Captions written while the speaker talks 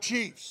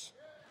Chiefs.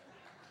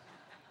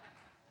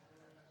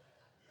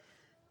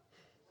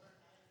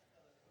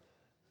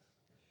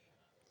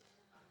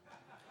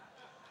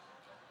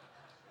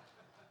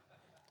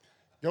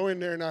 Go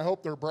in there, and I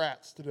hope they're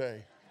brats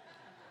today.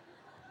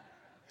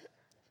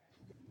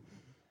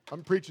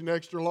 I'm preaching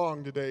extra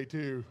long today,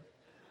 too.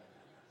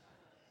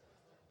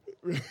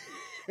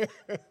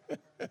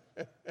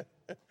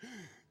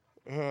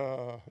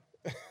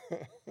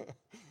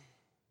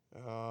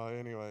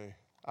 Anyway,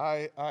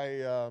 I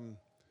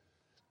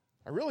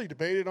really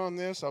debated on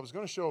this. I was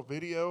going to show a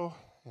video,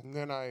 and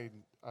then I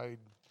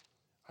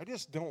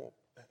just don't.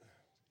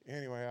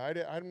 Anyway,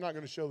 I'm not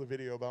going to show the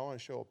video, but I want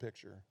to show a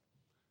picture.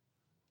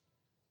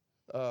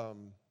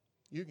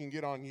 You can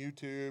get on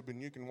YouTube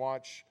and you can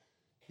watch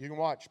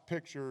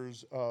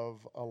pictures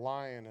of a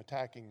lion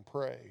attacking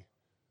prey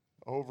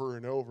over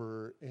and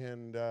over,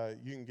 and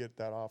you can get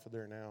that off of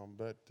there now.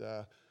 But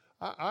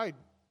I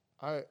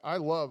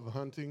love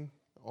hunting,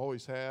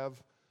 always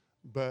have,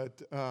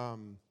 but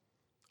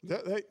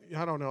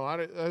I don't know.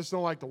 I just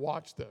don't like to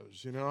watch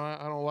those. You know,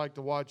 I don't like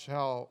to watch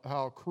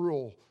how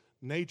cruel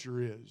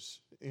nature is,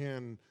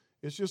 and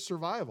it's just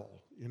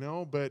survival. You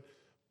know, but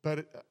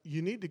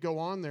you need to go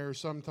on there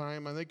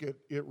sometime. I think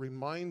it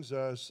reminds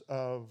us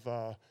of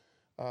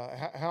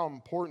how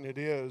important it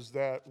is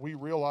that we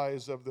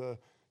realize of the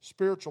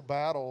spiritual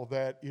battle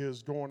that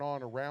is going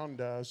on around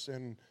us,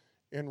 and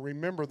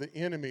remember the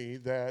enemy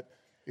that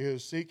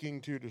is seeking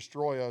to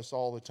destroy us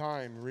all the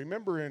time.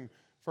 Remember in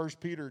 1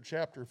 Peter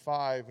chapter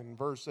 5 and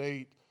verse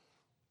 8,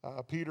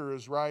 Peter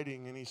is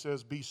writing, and he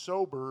says, "Be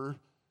sober,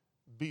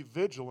 be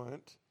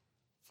vigilant,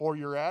 for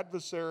your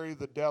adversary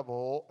the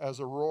devil, as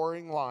a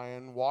roaring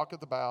lion,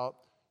 walketh about,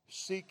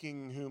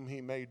 seeking whom he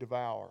may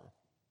devour."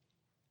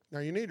 Now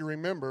you need to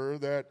remember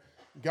that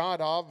God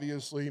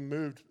obviously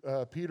moved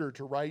Peter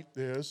to write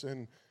this,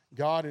 and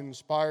God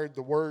inspired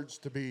the words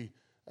to be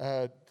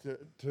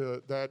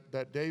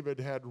that David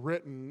had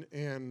written,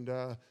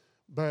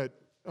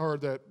 or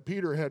that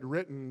Peter had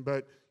written.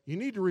 But you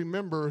need to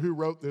remember who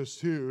wrote this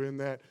too, and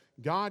that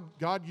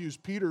God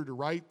used Peter to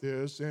write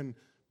this, and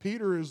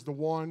Peter is the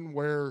one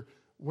where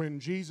when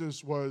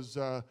Jesus was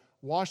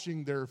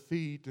washing their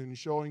feet and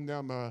showing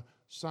them a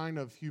sign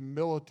of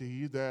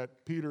humility,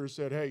 that Peter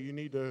said, "Hey, you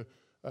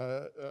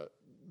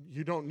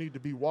don't need to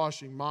be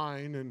washing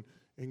mine."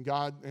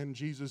 And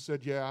Jesus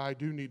said, "Yeah, I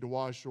do need to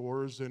wash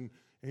yours." And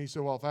he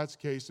said, "Well, if that's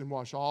the case, then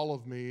wash all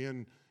of me."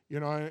 And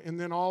and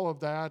then all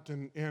of that,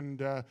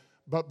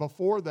 but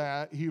before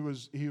that, he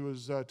was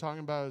talking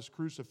about his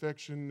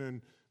crucifixion,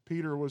 and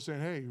Peter was saying,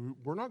 "Hey,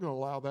 we're not going to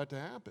allow that to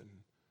happen."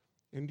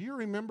 And do you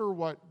remember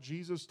what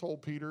Jesus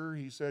told Peter?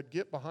 He said,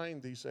 "Get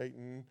behind thee,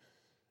 Satan."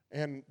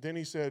 And then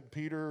he said,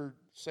 "Peter,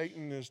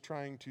 Satan is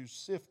trying to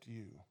sift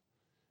you."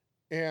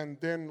 And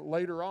then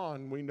later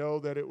on, we know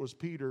that it was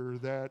Peter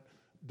that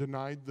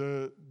denied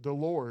the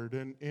Lord.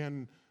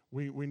 And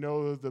we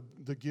know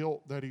the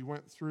guilt that he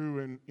went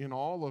through in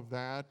all of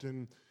that.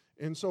 And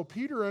so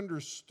Peter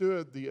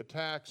understood the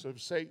attacks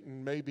of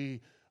Satan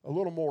maybe a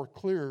little more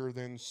clear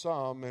than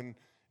some.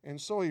 And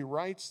so he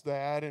writes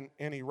that,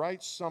 and he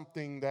writes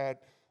something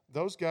that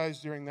those guys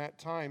during that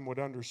time would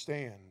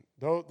understand.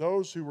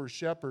 Those who were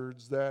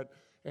shepherds,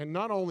 and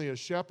not only a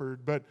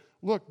shepherd, but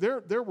look,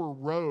 there were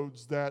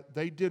roads that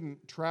they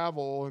didn't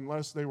travel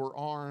unless they were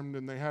armed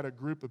and they had a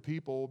group of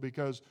people,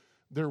 because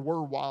there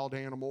were wild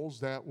animals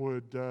that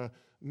would,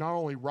 not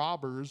only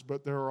robbers,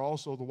 but there are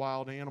also the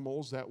wild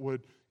animals that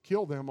would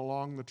kill them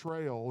along the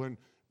trail. And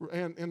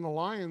the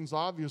lions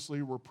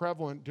obviously were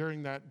prevalent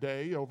during that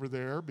day over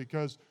there,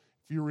 because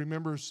if you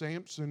remember,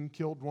 Samson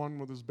killed one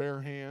with his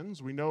bare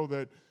hands. We know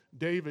that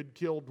David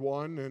killed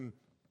one and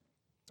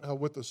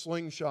with a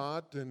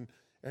slingshot, and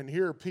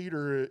here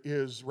Peter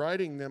is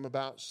writing them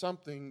about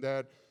something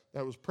that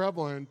was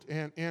prevalent,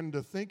 and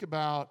to think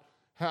about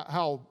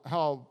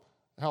how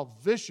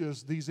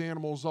vicious these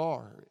animals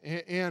are.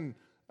 And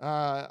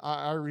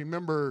I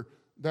remember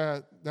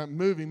that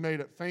movie made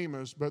it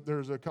famous, but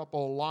there's a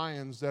couple of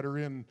lions that are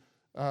in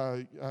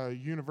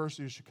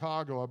University of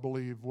Chicago, I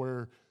believe,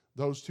 where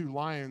those two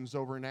lions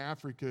over in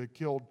Africa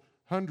killed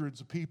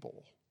hundreds of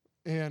people.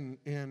 And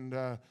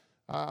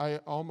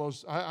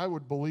I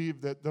would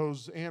believe that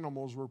those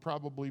animals were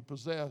probably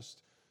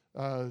possessed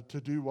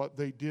to do what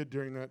they did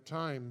during that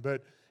time.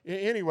 But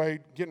anyway,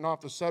 getting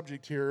off the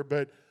subject here,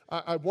 but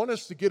I want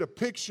us to get a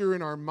picture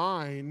in our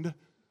mind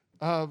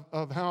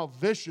of how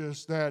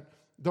vicious that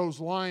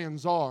those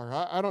lions are.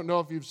 I don't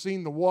know if you've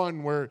seen the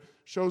one where it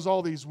shows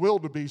all these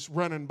wildebeest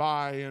running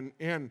by,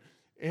 and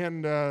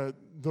the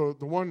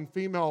one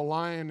female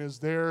lion is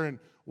there and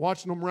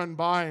watching them run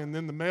by, and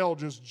then the male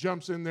just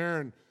jumps in there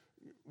and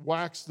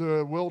whacks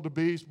the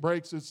wildebeest,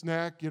 breaks its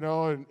neck,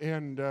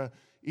 and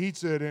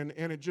eats it.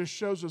 And it just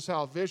shows us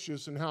how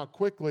vicious and how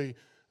quickly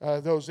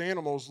those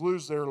animals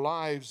lose their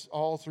lives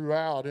all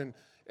throughout. And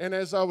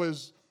as I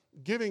was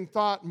giving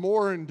thought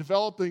more and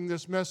developing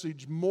this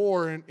message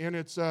more, and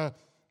it's a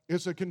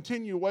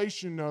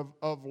continuation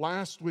of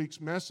last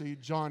week's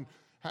message on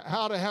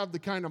how to have the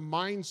kind of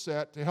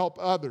mindset to help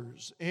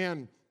others.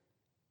 And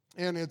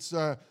it's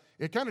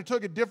it kind of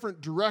took a different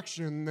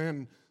direction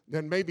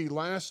than maybe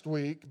last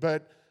week,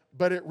 but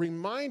it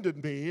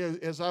reminded me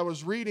as I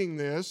was reading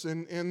this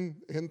and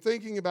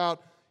thinking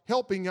about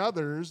helping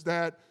others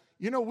that,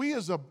 we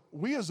as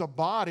a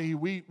body,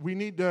 we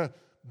need to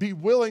be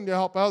willing to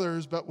help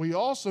others, but we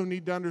also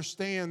need to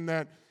understand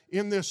that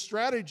in this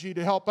strategy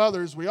to help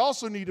others, we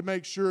also need to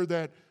make sure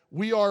that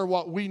we are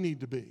what we need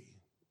to be.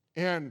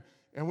 And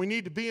we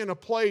need to be in a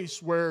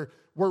place where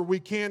we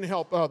can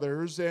help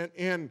others,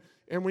 and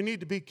we need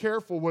to be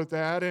careful with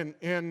that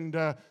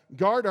and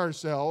guard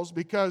ourselves,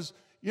 because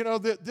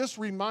this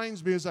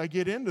reminds me as I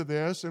get into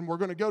this, and we're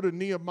going to go to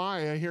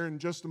Nehemiah here in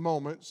just a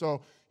moment,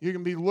 so you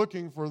can be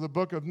looking for the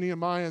book of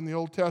Nehemiah in the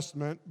Old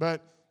Testament,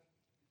 but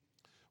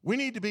we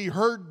need to be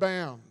herd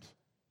bound,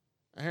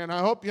 and I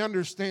hope you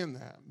understand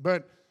that.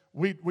 But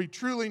we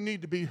truly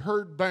need to be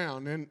herd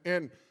bound,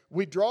 and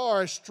we draw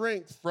our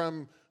strength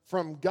from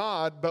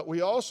God, but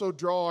we also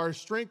draw our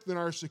strength and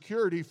our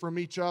security from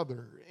each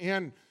other,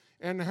 and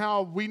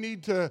how we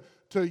need to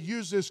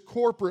use this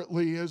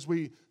corporately as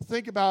we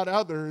think about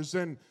others,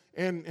 and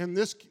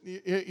this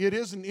it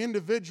is an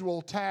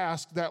individual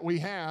task that we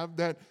have,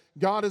 that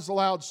God has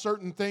allowed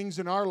certain things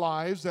in our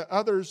lives that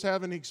others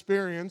haven't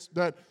experienced,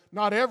 that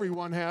not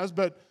everyone has,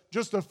 but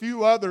just a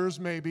few others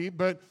maybe,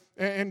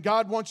 and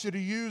God wants you to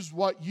use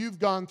what you've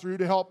gone through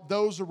to help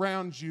those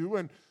around you,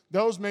 and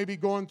those may be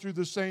going through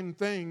the same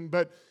thing,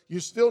 but you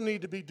still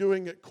need to be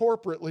doing it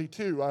corporately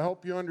too. I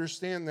hope you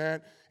understand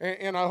that,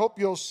 and I hope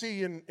you'll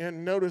see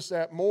and notice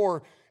that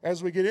more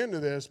as we get into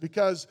this,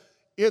 because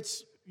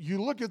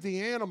you look at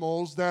the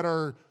animals that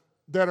are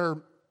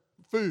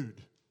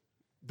food.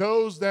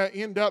 Those that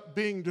end up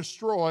being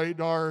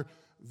destroyed are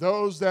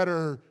those that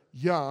are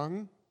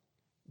young,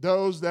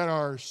 those that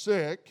are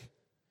sick,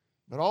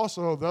 but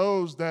also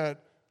those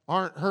that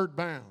aren't herd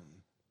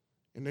bound,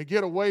 and they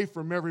get away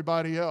from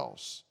everybody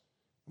else.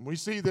 And we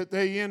see that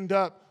they end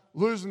up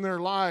losing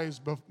their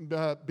lives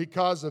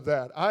because of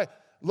that. I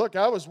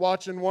was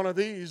watching one of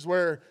these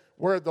where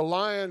the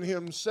lion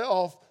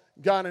himself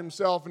got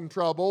himself in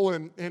trouble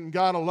and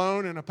got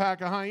alone, and a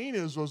pack of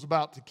hyenas was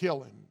about to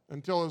kill him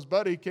until his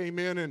buddy came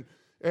in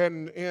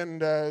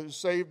and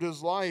saved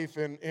his life.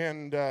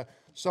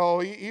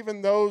 So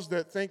even those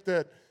that think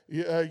that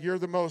you're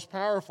the most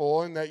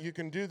powerful and that you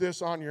can do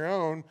this on your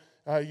own,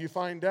 you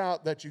find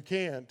out that you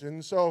can't.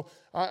 And so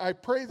I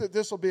pray that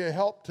this will be a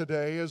help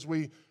today as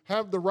we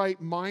have the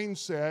right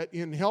mindset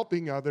in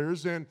helping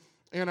others, and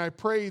I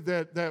pray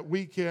that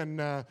we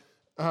can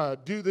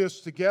do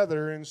this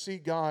together and see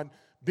God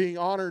being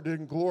honored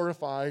and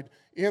glorified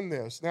in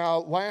this. Now,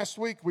 last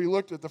week we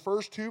looked at the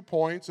first 2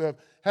 points of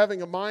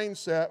having a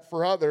mindset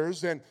for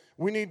others, and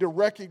we need to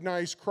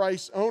recognize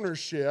Christ's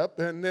ownership,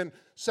 and then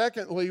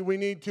secondly, we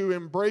need to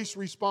embrace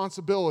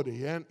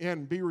responsibility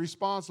and be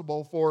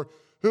responsible for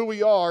who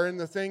we are and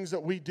the things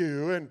that we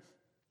do,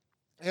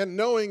 and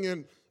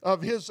knowing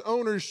of His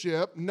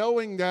ownership,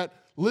 knowing that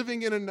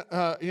living in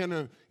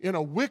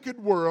a wicked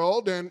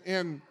world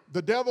and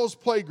the devil's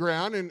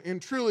playground,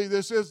 and truly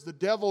this is the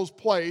devil's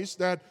place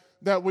that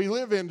we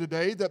live in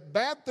today, that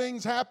bad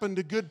things happen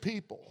to good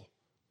people.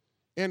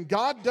 And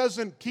God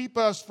doesn't keep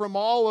us from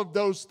all of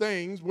those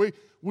things. We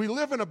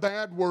live in a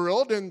bad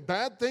world, and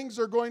bad things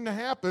are going to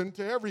happen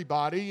to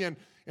everybody, and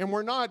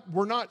we're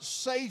not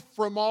safe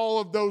from all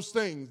of those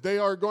things. They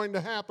are going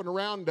to happen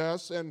around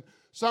us, and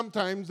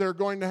sometimes they're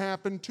going to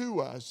happen to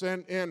us.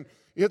 And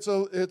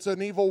it's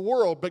an evil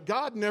world, but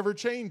God never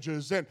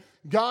changes, and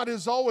God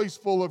is always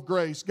full of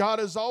grace. God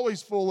is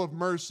always full of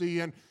mercy,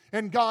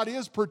 and God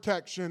is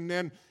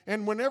protection.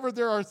 And whenever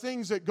there are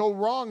things that go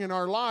wrong in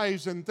our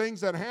lives and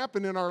things that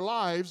happen in our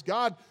lives,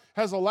 God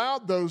has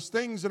allowed those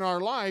things in our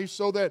lives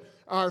so that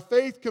our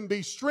faith can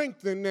be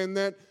strengthened,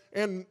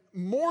 and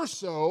more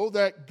so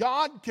that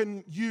God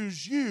can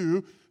use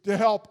you to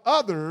help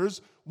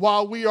others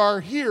while we are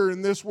here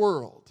in this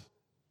world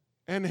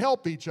and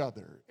help each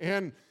other.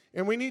 And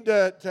we need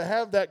to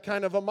have that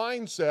kind of a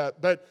mindset.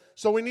 But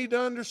so we need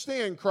to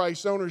understand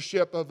Christ's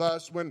ownership of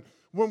us when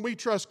we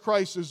trust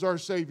Christ as our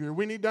Savior.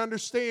 We need to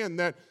understand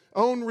that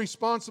own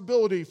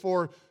responsibility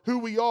for who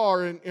we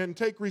are and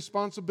take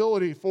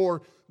responsibility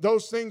for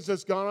those things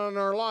that's gone on in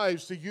our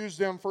lives to use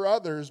them for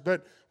others.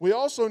 But we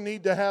also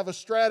need to have a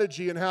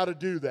strategy in how to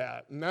do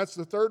that. And that's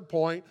the third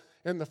point.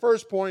 And the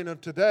first point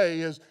of today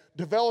is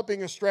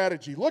developing a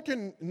strategy. Look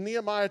in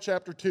Nehemiah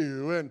chapter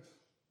 2,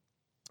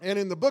 and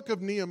in the book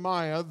of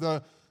Nehemiah,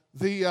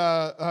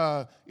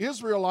 the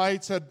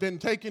Israelites had been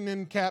taken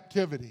in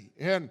captivity.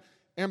 And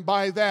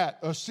by that,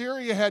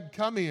 Assyria had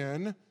come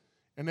in,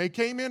 and they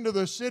came into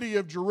the city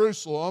of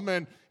Jerusalem,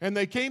 and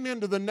they came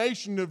into the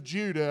nation of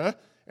Judah,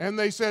 and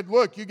they said,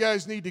 look, you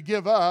guys need to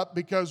give up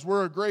because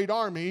we're a great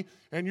army,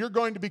 and you're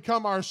going to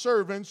become our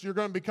servants, you're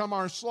going to become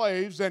our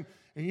slaves, and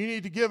you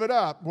need to give it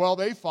up. Well,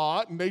 they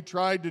fought, and they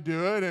tried to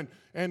do it,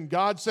 and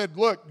God said,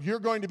 look, you're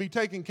going to be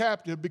taken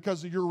captive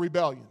because of your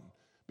rebellion,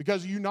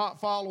 because of you not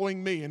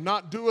following me and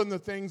not doing the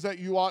things that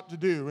you ought to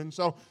do. And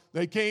so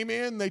they came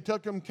in, they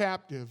took them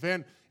captive,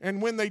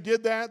 and when they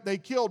did that, they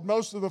killed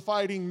most of the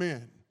fighting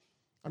men.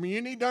 I mean,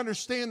 you need to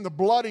understand the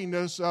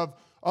bloodiness of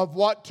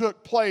what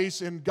took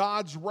place in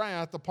God's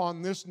wrath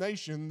upon this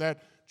nation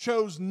that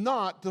chose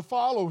not to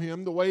follow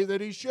him the way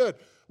that he should.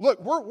 Look,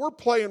 we're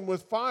playing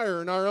with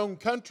fire in our own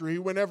country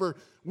whenever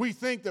we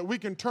think that we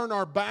can turn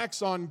our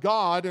backs on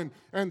God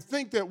and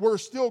think that we're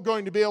still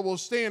going to be able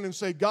to stand and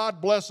say,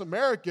 God bless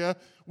America,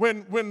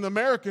 when the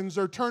Americans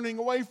are turning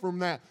away from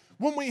that.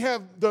 When we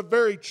have the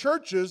very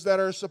churches that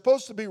are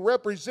supposed to be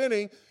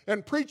representing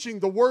and preaching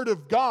the Word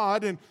of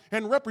God and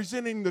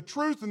representing the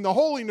truth and the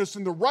holiness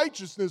and the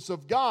righteousness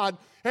of God,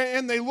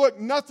 and they look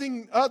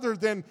nothing other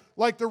than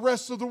like the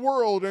rest of the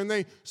world, and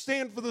they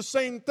stand for the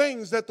same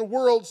things that the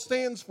world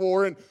stands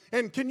for.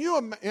 And can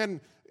you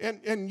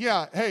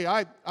yeah, hey,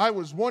 I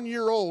was 1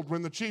 year old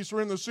when the Chiefs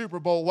were in the Super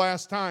Bowl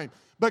last time.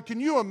 But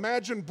can you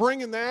imagine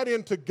bringing that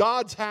into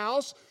God's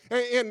house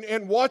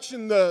and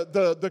watching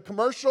the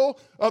commercial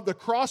of the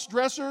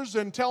cross-dressers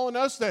and telling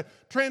us that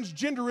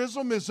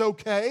transgenderism is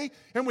okay?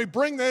 And we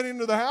bring that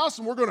into the house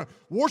and we're going to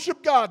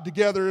worship God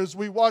together as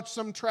we watch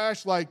some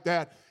trash like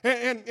that.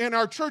 And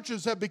our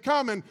churches have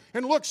become and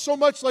look so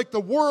much like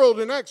the world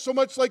and act so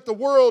much like the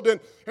world.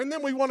 And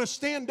then we want to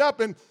stand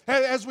up and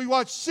as we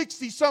watch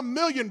 60-some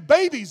million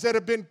babies that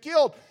have been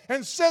killed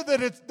and said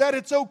that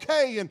it's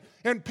okay.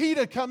 And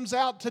PETA comes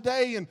out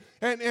today and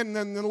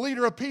then the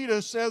leader of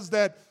PETA says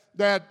that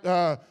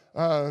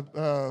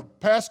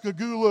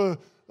Pascagoula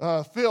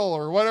Phil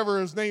or whatever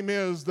his name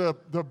is, the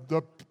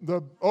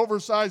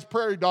oversized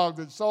prairie dog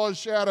that saw his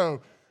shadow,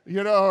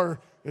 or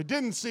it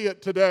didn't see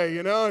it today,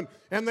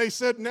 and they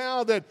said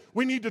now that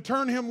we need to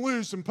turn him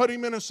loose and put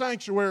him in a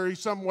sanctuary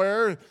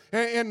somewhere,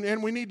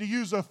 and we need to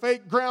use a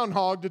fake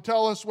groundhog to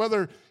tell us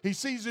whether he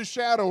sees his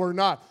shadow or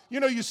not.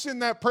 You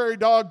send that prairie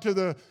dog to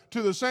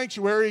the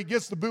sanctuary, he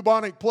gets the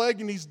bubonic plague,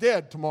 and he's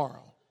dead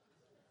tomorrow.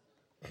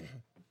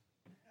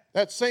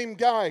 That same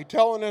guy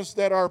telling us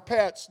that our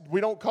pets, we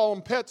don't call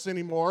them pets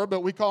anymore, but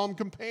we call them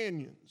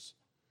companions.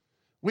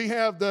 We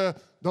have the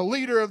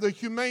leader of the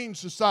Humane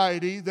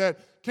Society that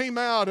came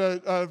out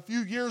a few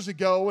years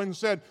ago and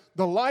said,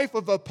 the life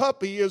of a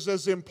puppy is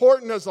as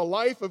important as the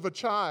life of a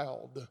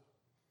child.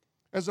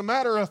 As a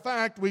matter of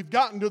fact, we've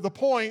gotten to the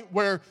point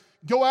where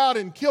go out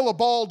and kill a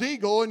bald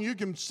eagle and you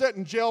can sit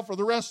in jail for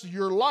the rest of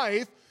your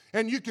life.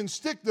 And you can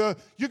take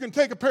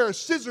a pair of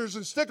scissors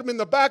and stick them in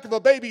the back of a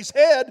baby's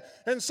head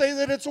and say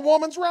that it's a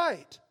woman's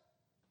right.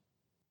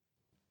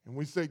 And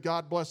we say,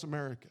 God bless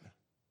America.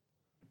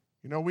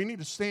 We need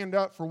to stand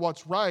up for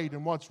what's right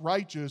and what's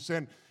righteous.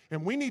 And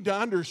we need to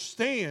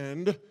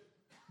understand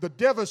the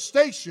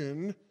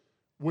devastation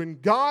when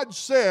God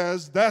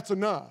says that's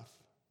enough.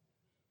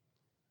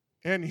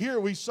 And here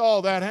we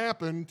saw that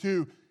happen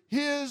to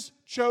his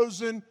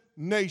chosen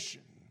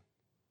nation.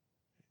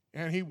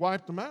 And he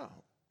wiped them out.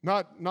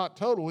 Not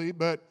totally,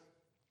 but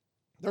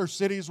their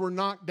cities were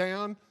knocked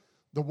down.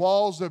 The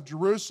walls of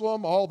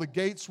Jerusalem, all the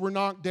gates were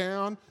knocked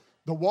down.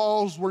 The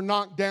walls were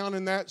knocked down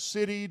in that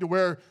city to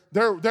where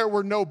there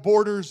were no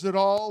borders at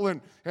all,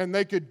 and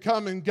they could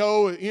come and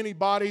go,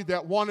 anybody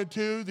that wanted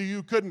to.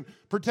 You couldn't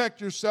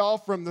protect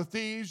yourself from the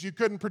thieves. You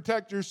couldn't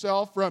protect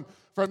yourself from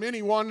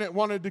anyone that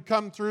wanted to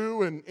come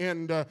through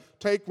and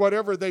take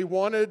whatever they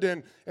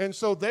wanted. And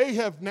so they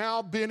have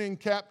now been in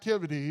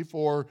captivity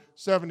for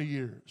 70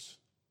 years.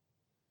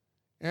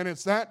 And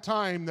it's that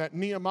time that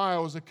Nehemiah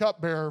was a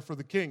cupbearer for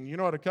the king. You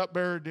know what a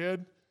cupbearer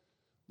did?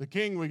 The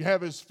king would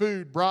have his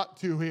food brought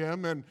to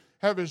him and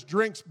have his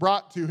drinks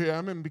brought to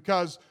him. And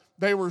because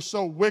they were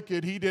so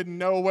wicked, he didn't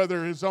know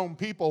whether his own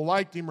people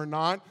liked him or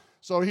not.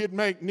 So he'd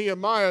make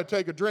Nehemiah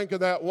take a drink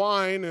of that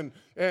wine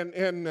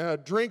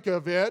and drink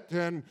of it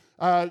and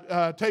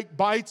take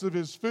bites of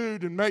his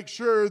food and make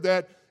sure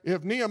that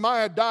if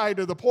Nehemiah died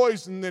of the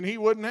poison, then he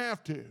wouldn't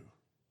have to.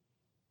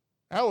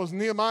 That was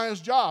Nehemiah's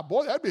job.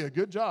 Boy, that'd be a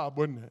good job,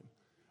 wouldn't it?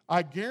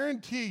 I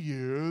guarantee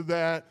you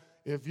that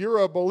if you're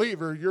a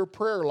believer, your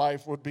prayer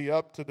life would be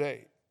up to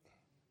date.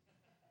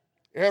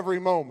 Every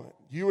moment.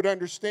 You would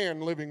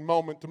understand living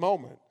moment to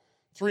moment.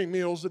 3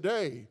 meals a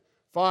day,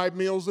 5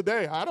 meals a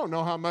day. I don't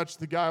know how much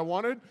the guy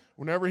wanted.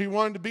 Whenever he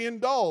wanted to be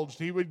indulged,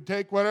 he would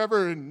take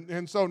whatever.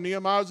 And so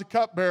Nehemiah was a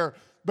cupbearer.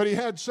 But he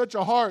had such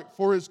a heart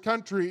for his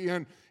country,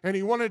 and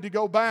he wanted to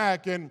go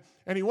back, and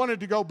he wanted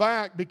to go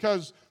back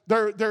because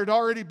there had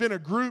already been a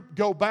group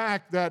go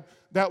back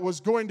that was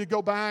going to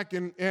go back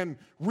and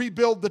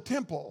rebuild the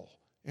temple.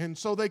 And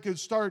so they could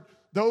start,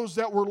 those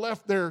that were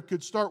left there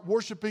could start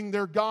worshiping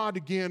their God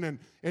again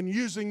and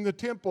using the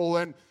temple.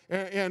 And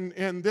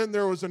then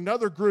there was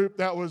another group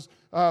that was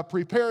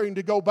preparing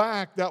to go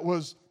back that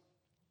was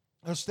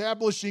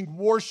establishing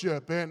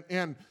worship,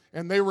 and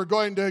they were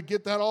going to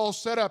get that all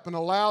set up and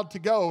allowed to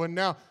go. And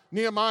now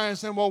Nehemiah is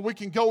saying, well, we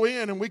can go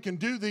in and we can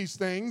do these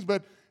things,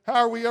 but how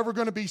are we ever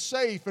going to be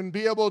safe and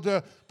be able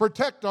to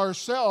protect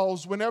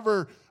ourselves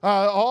whenever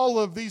all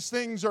of these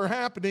things are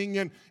happening?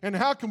 And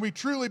how can we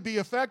truly be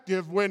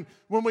effective when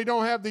we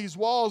don't have these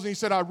walls? And he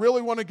said, I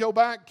really want to go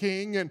back,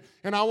 King, and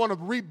I want to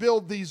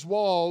rebuild these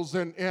walls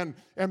and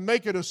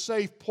make it a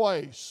safe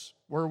place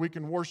where we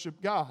can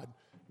worship God.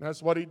 And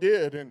that's what he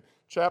did. In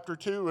chapter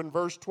 2 and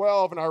verse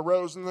 12, and I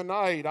rose in the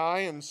night, I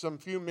and some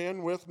few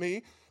men with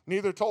me.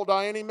 Neither told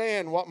I any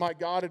man what my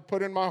God had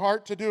put in my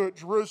heart to do at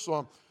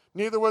Jerusalem.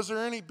 Neither was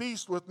there any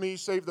beast with me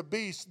save the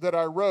beast that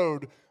I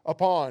rode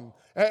upon.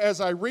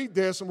 As I read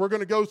this, and we're going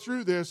to go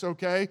through this,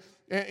 okay,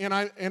 and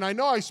I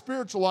know I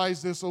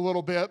spiritualize this a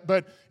little bit,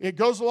 but it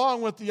goes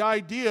along with the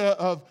idea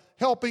of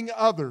helping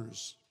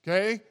others,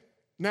 okay?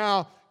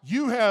 Now,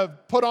 you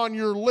have put on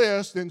your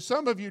list, and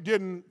some of you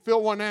didn't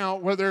fill one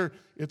out, whether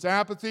it's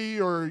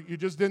apathy or you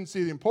just didn't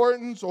see the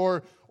importance,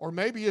 or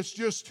maybe it's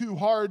just too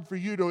hard for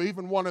you to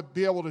even want to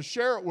be able to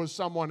share it with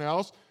someone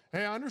else.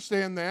 Hey, I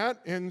understand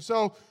that. And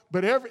so,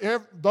 but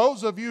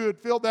those of you who had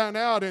filled that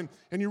out and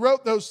you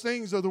wrote those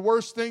things are the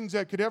worst things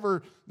that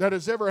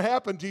has ever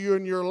happened to you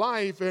in your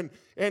life. And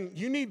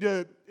you need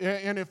to,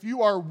 and if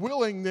you are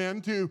willing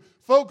then to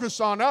focus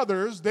on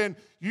others, then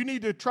you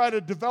need to try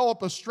to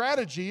develop a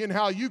strategy in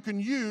how you can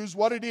use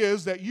what it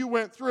is that you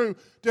went through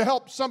to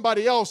help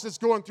somebody else that's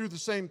going through the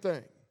same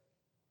thing.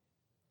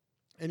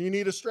 And you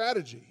need a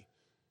strategy.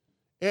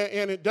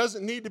 And it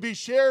doesn't need to be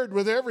shared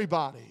with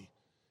everybody.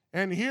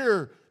 And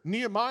here,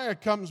 Nehemiah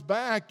comes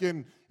back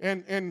and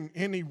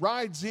he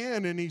rides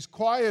in and he's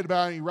quiet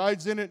about it. He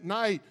rides in at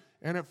night.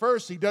 And at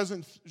first, he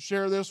doesn't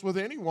share this with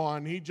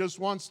anyone. He just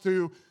wants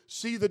to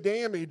see the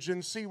damage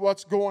and see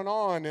what's going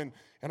on. And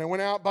I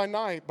went out by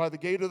night by the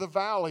gate of the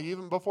valley,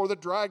 even before the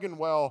dragon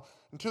well,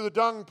 and to the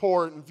dung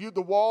port, and viewed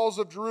the walls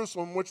of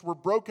Jerusalem, which were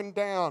broken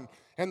down,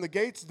 and the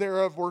gates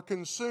thereof were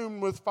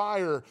consumed with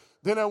fire.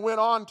 Then I went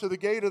on to the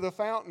gate of the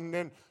fountain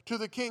and to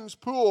the king's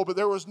pool, but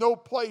there was no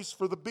place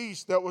for the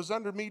beast that was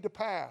under me to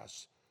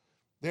pass.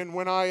 Then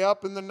went I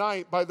up in the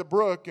night by the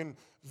brook and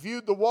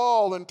viewed the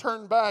wall and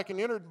turned back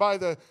and entered by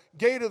the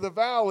gate of the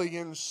valley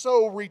and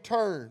so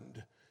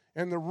returned.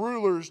 And the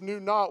rulers knew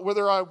not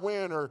whither I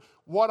went or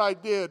what I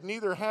did,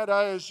 neither had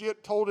I as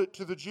yet told it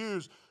to the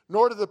Jews,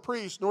 nor to the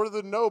priests, nor to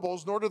the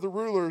nobles, nor to the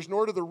rulers,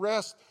 nor to the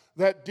rest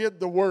that did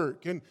the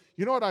work. And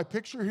you know what I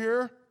picture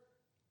here?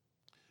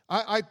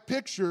 I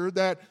picture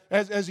that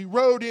as he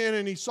rode in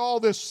and he saw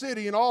this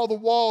city and all the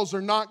walls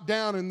are knocked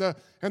down and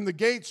the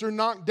gates are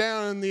knocked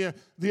down and the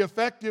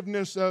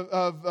effectiveness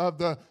of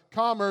the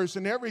commerce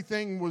and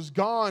everything was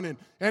gone and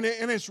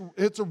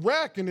it's a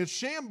wreck and it's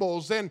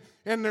shambles and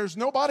there's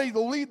nobody to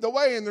lead the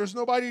way and there's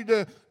nobody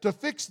to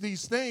fix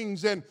these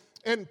things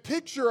and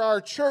picture our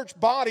church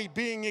body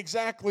being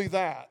exactly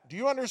that. Do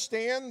you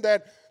understand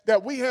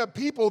that we have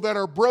people that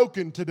are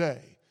broken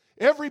today?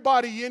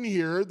 Everybody in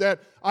here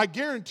that I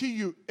guarantee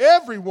you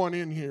everyone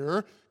in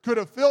here could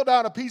have filled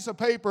out a piece of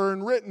paper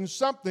and written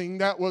something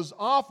that was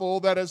awful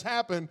that has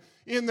happened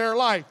in their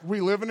life.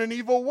 We live in an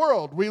evil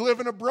world. We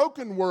live in a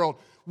broken world.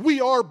 We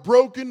are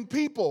broken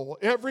people.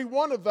 Every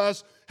one of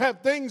us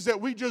have things that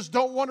we just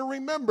don't want to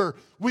remember.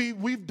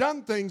 We've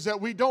done things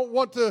that we don't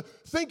want to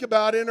think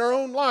about in our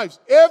own lives.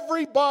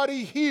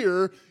 Everybody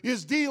here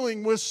is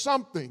dealing with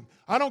something.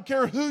 I don't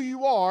care who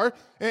you are,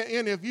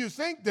 and if you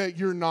think that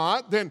you're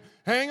not, then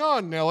hang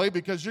on, Nellie,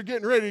 because you're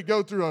getting ready to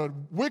go through a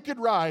wicked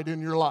ride in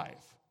your life.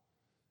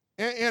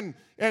 And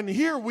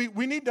here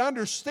we need to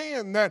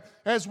understand that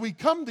as we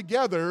come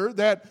together,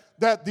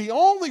 that the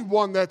only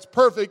one that's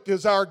perfect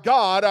is our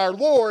God, our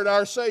Lord,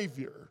 our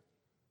Savior.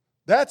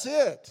 That's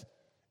it.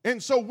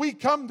 And so we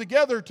come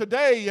together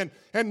today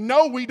and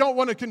no, we don't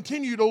want to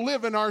continue to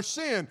live in our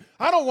sin.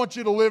 I don't want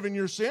you to live in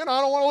your sin.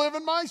 I don't want to live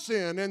in my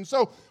sin. And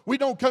so we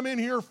don't come in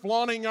here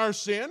flaunting our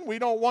sin. We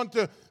don't want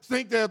to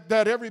think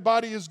that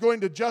everybody is going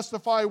to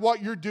justify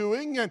what you're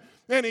doing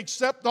and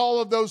accept all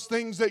of those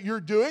things that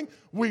you're doing.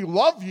 We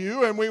love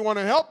you and we want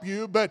to help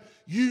you, but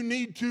you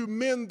need to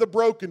mend the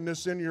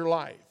brokenness in your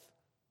life.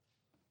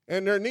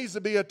 And there needs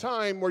to be a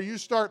time where you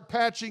start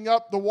patching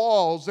up the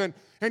walls and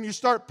you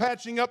start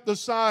patching up the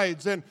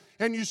sides and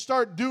you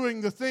start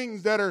doing the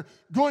things that are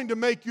going to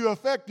make you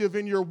effective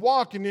in your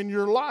walk and in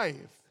your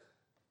life.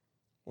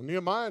 Well,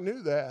 Nehemiah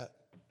knew that.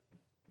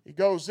 He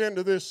goes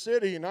into this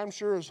city, and I'm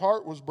sure his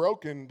heart was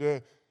broken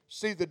to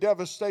see the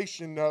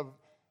devastation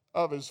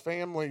of his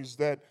families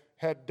that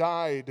had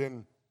died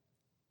and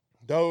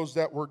those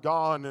that were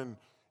gone.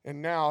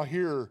 And now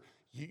here,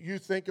 you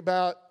think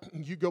about,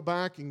 you go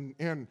back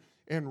and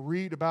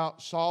read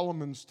about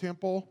Solomon's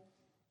temple,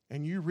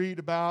 and you read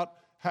about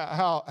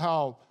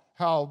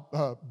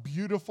how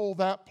beautiful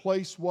that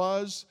place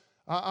was.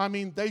 I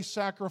mean, they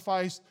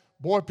sacrificed,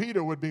 boy,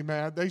 Peter would be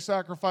mad. They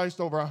sacrificed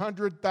over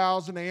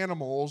 100,000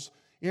 animals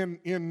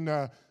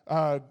in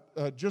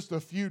just a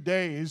few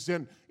days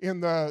in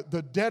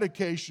the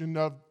dedication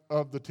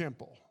of the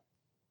temple.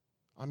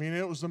 I mean,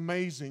 it was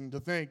amazing to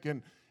think.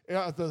 And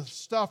the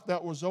stuff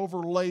that was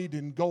overlaid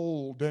in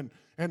gold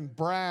and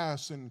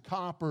brass and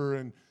copper.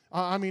 And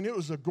I mean, it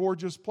was a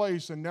gorgeous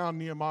place. And now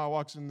Nehemiah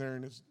walks in there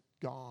and it's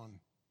gone.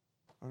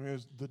 I mean,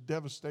 it's the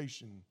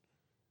devastation.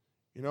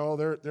 You know,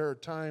 there are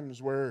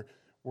times where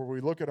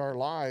we look at our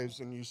lives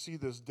and you see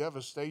this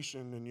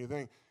devastation and you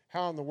think,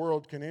 how in the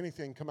world can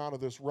anything come out of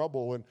this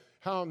rubble? And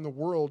how in the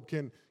world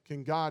can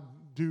God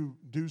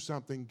do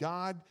something?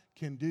 God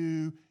can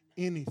do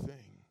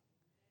anything.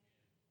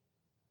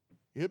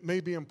 It may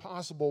be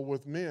impossible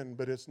with men,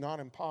 but it's not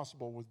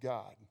impossible with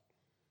God.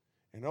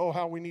 And oh,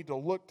 how we need to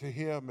look to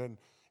Him,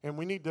 and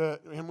we need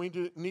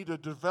to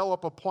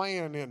develop a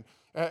plan, and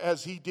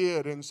as He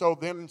did. And so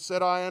then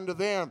said I unto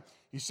them,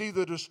 you see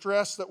the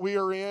distress that we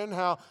are in,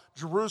 how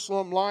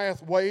Jerusalem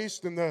lieth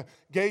waste, and the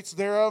gates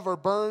thereof are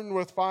burned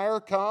with fire.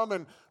 Come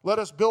and let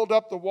us build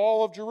up the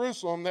wall of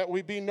Jerusalem, that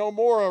we be no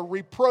more a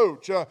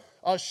reproach,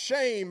 a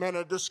shame, and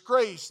a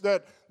disgrace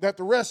that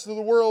the rest of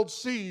the world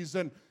sees.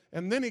 And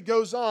then he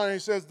goes on, and he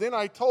says, then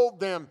I told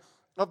them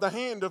of the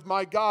hand of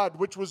my God,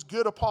 which was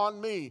good upon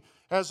me,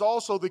 as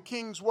also the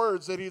king's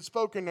words that he had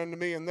spoken unto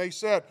me. And they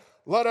said,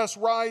 let us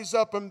rise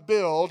up and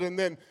build. And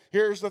then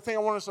here's the thing I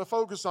want us to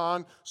focus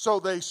on. So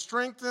they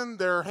strengthened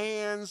their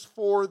hands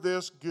for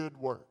this good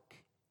work.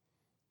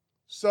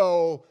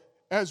 So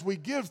as we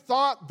give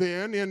thought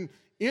then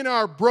in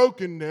our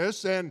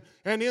brokenness and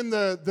in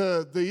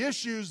the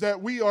issues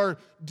that we are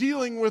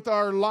dealing with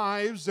our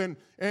lives, and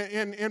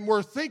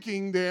we're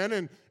thinking then,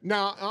 and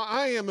now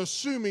I am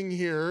assuming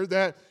here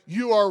that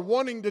you are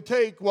wanting to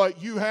take what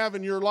you have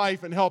in your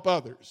life and help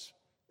others.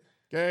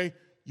 Okay?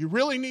 You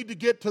really need to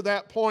get to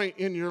that point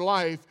in your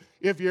life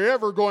if you're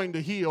ever going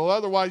to heal.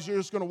 Otherwise, you're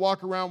just going to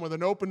walk around with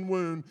an open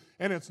wound,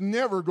 and it's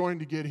never going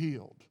to get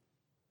healed.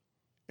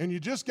 And you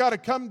just got to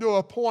come to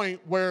a point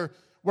where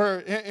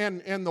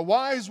the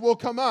whys will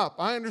come up.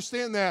 I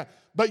understand that.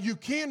 But you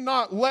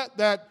cannot let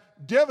that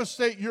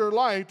devastate your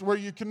life to where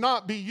you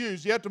cannot be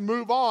used. You have to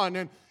move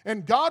on.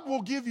 And God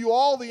will give you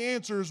all the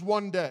answers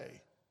one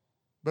day.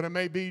 But it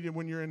may be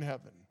when you're in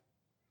heaven.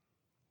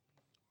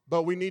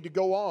 But we need to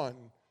go on.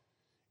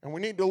 And we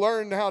need to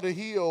learn how to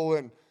heal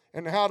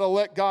and how to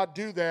let God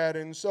do that.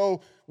 And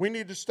so we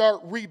need to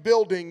start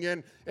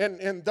rebuilding.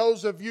 And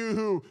those of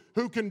you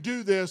who can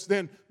do this,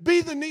 then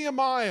be the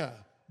Nehemiah.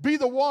 Be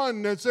the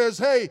one that says,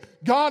 hey,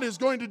 God is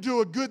going to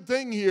do a good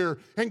thing here.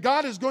 And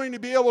God is going to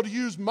be able to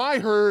use my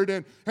hurt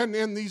and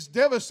these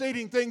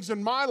devastating things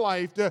in my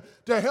life to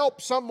help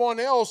someone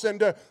else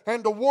and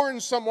to warn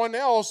someone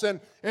else.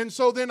 And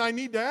so then I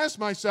need to ask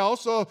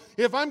myself, so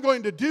if I'm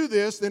going to do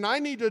this, then I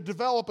need to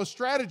develop a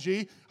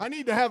strategy. I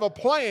need to have a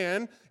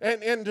plan.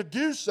 And to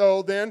do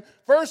so, then,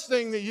 first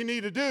thing that you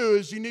need to do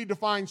is you need to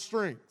find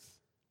strength.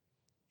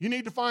 You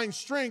need to find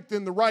strength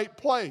in the right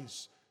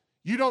place.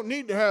 You don't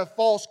need to have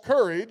false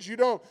courage. You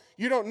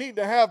don't need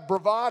to have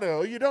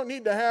bravado. You don't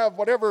need to have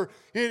whatever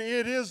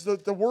it is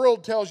that the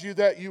world tells you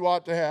that you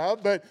ought to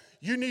have, but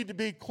you need to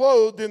be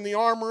clothed in the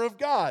armor of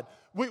God.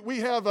 We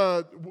have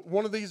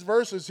one of these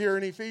verses here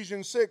in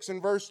Ephesians 6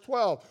 and verse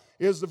 12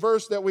 is the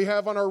verse that we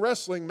have on our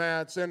wrestling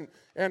mats and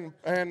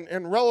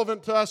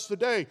relevant to us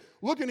today.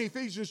 Look in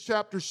Ephesians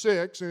chapter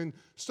 6 and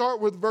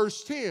start with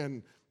verse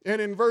 10. And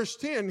in verse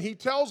 10, he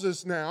tells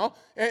us now,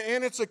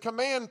 and it's a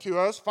command to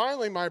us,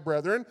 finally, my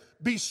brethren,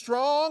 be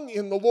strong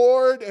in the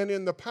Lord and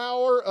in the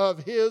power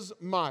of His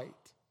might.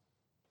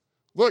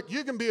 Look,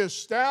 you can be as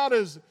stout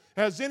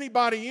as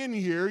anybody in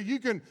here. You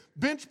can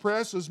bench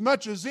press as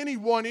much as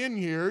anyone in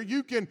here.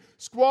 You can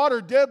squat or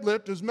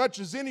deadlift as much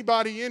as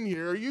anybody in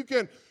here. You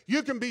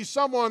can be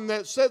someone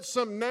that sets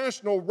some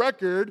national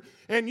record,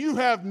 and you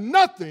have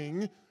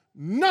nothing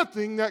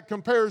that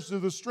compares to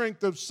the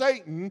strength of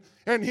Satan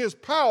and his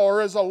power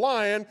as a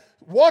lion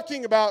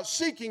walking about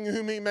seeking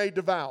whom he may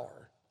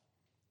devour.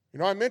 You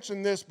know, I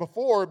mentioned this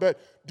before, but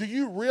do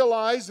you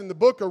realize in the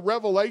book of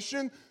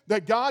Revelation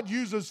that God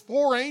uses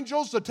 4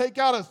 angels to take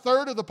out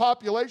 1/3 of the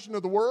population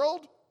of the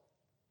world?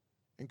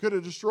 And could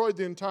have destroyed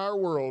the entire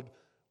world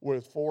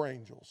with 4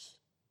 angels.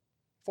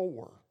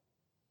 4.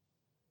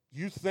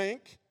 You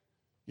think?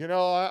 You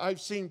know, I've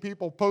seen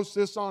people post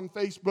this on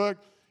Facebook.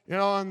 You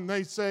know, and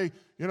they say,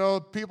 you know,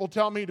 people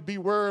tell me to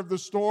beware of the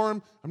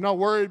storm. I'm not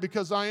worried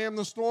because I am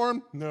the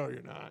storm. No,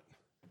 you're not.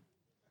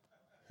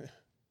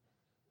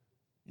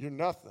 You're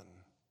nothing.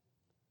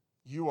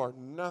 You are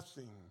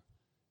nothing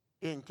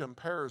in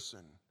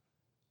comparison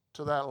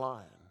to that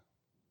lion.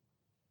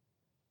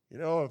 You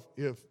know,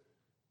 if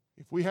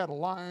we had a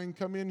lion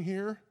come in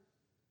here,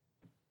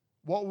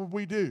 what would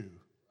we do?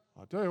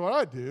 I'll tell you what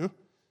I'd do.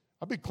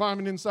 I'd be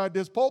climbing inside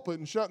this pulpit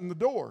and shutting the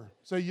door.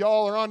 Say,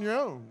 y'all are on your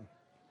own.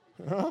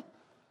 Huh?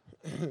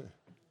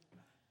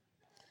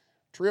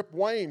 Trip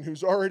Wayne,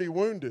 who's already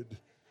wounded,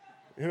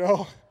 you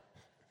know,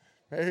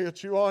 maybe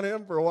chew on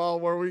him for a while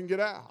where we can get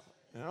out,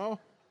 you know.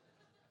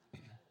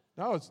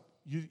 No,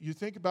 you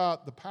think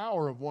about the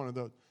power of one of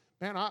those.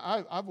 Man,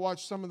 I've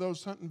watched some of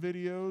those hunting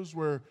videos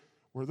where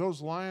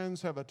those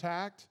lions have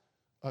attacked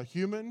a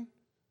human,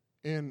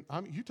 and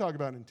you talk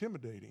about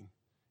intimidating,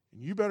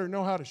 and you better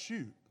know how to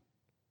shoot,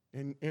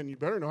 and you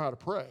better know how to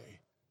pray.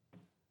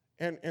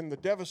 And the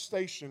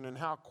devastation and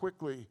how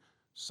quickly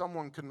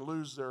someone can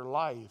lose their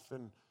life.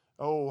 And,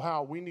 oh,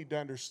 how we need to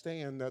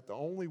understand that the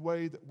only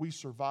way that we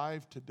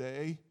survive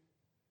today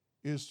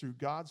is through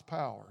God's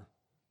power,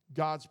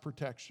 God's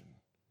protection.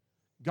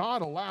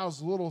 God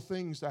allows little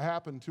things to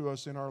happen to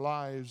us in our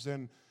lives,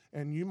 and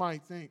you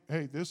might think,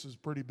 hey, this is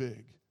pretty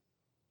big.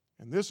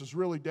 And this is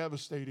really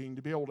devastating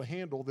to be able to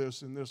handle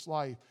this in this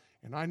life.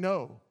 And I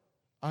know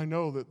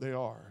that they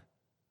are.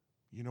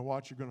 You know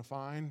what you're going to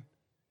find?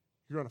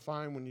 you're going to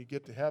find when you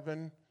get to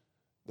heaven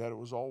that it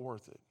was all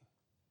worth it.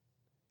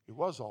 It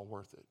was all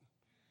worth it.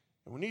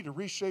 And we need to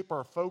reshape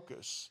our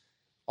focus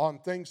on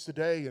things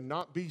today and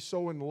not be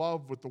so in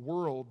love with the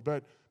world,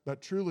 but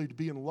truly to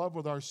be in love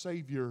with our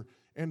Savior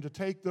and to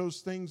take those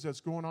things that's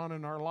going on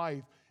in our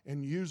life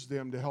and use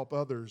them to help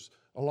others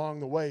along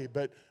the way.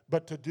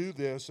 But to do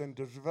this and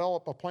to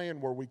develop a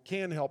plan where we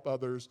can help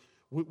others,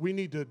 we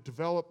need to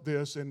develop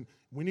this, and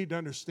we need to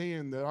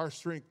understand that our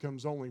strength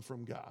comes only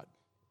from God.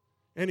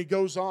 And he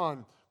goes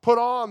on, put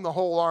on the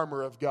whole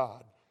armor of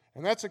God.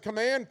 And that's a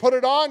command, put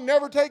it on,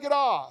 never take it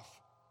off.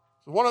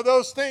 It's one of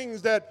those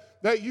things that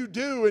you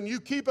do and you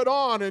keep it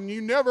on and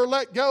you never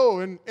let go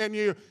and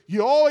you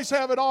always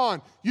have it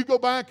on. You go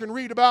back and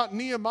read about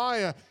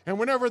Nehemiah, and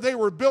whenever they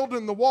were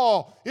building the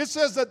wall, it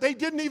says that they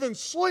didn't even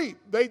sleep.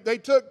 They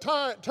took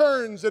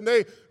turns, and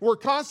they were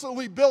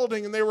constantly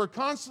building, and they were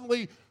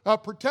constantly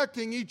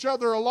protecting each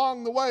other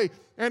along the way.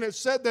 And it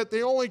said that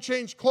they only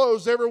changed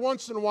clothes every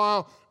once in a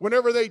while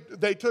whenever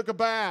they took a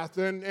bath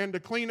and to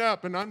clean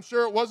up. And I'm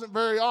sure it wasn't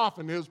very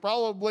often. It was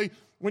probably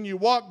when you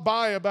walked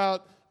by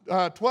about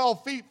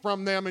 12 feet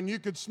from them and you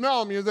could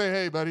smell them, you say,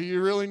 hey, buddy,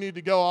 you really need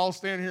to go. I'll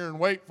stand here and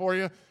wait for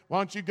you. Why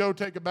don't you go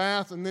take a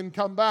bath and then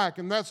come back?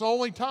 And that's the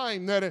only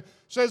time that it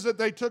says that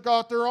they took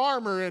off their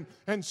armor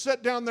and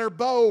set down their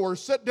bow or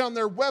set down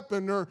their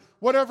weapon or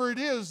whatever it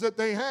is that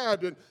they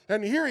had.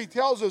 And here he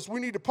tells us we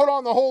need to put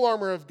on the whole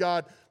armor of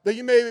God that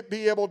you may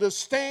be able to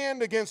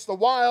stand against the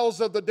wiles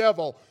of the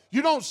devil.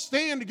 You don't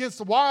stand against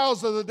the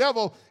wiles of the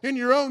devil in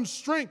your own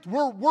strength.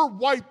 We're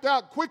wiped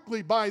out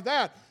quickly by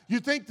that. You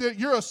think that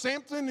you're a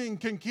Samson and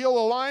can kill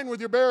a lion with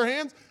your bare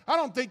hands? I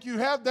don't think you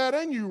have that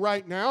in you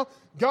right now.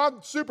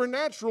 God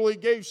supernaturally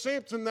gave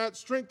Samson that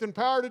strength and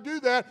power to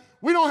do that.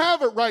 We don't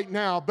have it right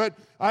now, but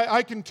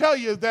I can tell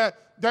you that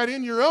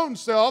in your own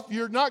self,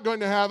 you're not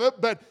going to have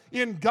it. But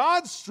in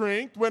God's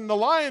strength, when the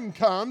lion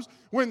comes,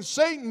 when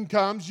Satan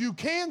comes, you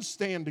can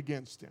stand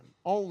against him,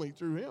 only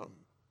through him.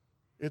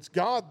 It's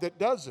God that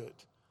does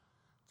it.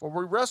 For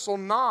we wrestle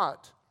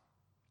not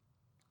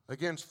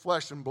against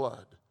flesh and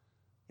blood.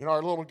 You know,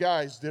 our little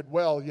guys did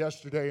well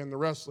yesterday in the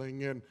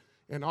wrestling,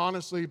 and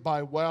honestly,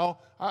 by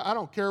well, I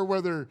don't care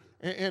whether,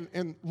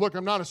 and look,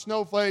 I'm not a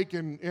snowflake,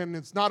 and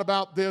it's not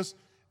about this,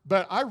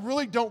 but I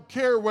really don't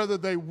care whether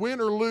they win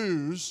or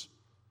lose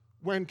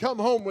when come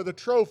home with a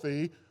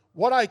trophy.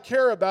 What I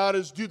care about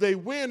is, do they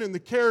win in the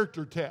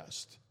character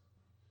test?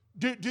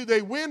 Do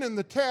they win in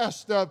the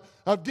test of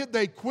did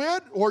they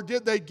quit or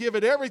did they give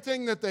it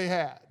everything that they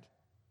had?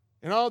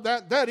 You know,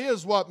 that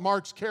is what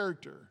marks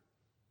character.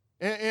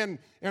 And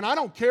I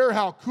don't care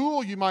how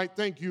cool you might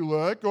think you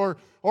look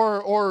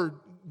or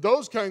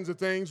those kinds of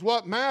things.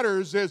 What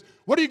matters is,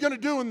 what are you going to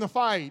do in the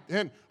fight?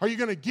 And are you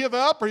going to give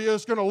up? Or are you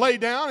just going to lay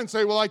down and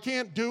say, well, I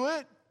can't do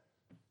it?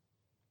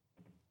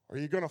 Or are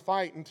you going to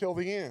fight until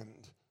the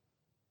end?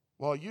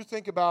 Well, you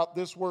think about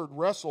this word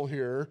wrestle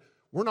here.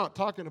 We're not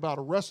talking about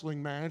a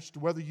wrestling match to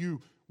whether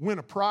you win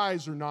a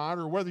prize or not,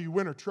 or whether you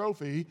win a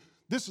trophy.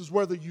 This is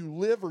whether you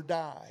live or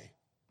die.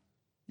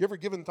 You ever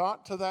given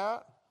thought to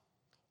that?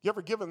 You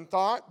ever given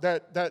thought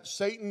that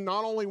Satan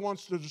not only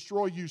wants to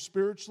destroy you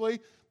spiritually,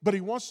 but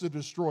he wants to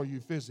destroy you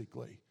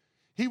physically?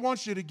 He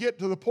wants you to get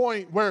to the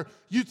point where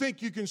you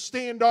think you can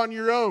stand on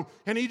your own,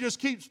 and he just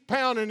keeps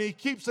pounding, he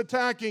keeps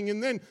attacking,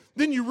 and then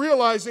you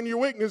realize in your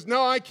weakness,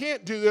 no, I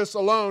can't do this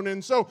alone.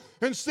 And so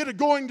instead of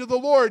going to the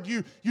Lord,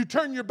 you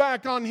turn your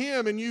back on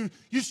him, and you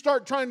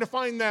start trying to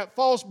find that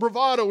false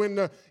bravado in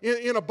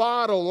a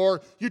bottle,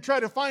 or you try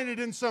to find it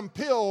in some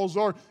pills,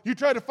 or you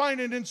try to find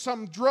it in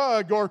some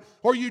drug,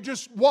 or you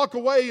just walk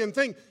away and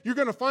think you're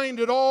going to find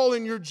it all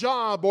in your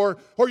job, or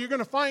you're going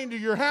to find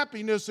your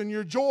happiness and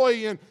your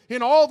joy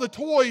in all the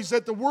toys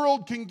that the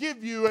world can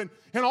give you, and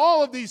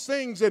all of these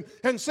things,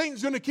 and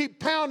Satan's going to keep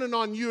pounding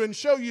on you and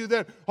show you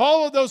that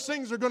all of those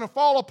things are going to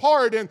fall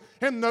apart, and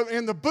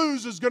the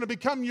booze is going to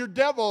become your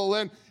devil,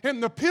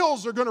 and the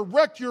pills are going to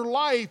wreck your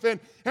life, and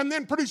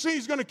then pretty soon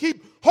he's going to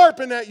keep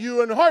harping at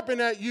you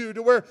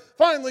to where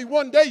finally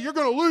one day you're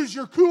going to lose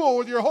your cool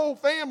with your whole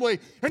family,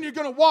 and you're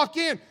going to walk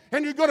in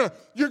and you're going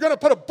to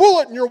put a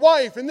bullet in your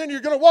wife, and then you're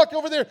going to walk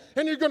over there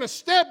and you're going to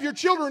stab your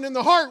children in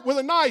the heart with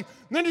a knife,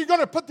 and then you're going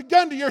to put the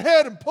gun to your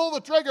head and pull the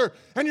trigger,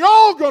 and you're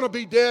all going to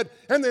be dead,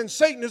 and then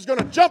Satan is going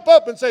to jump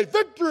up and say,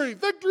 victory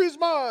is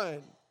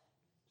mine.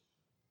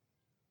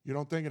 You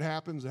don't think it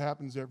happens? It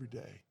happens every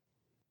day.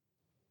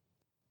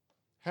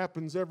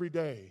 Happens every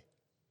day.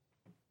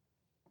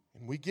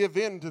 And we give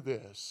in to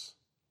this.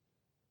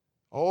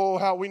 Oh,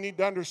 how we need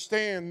to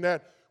understand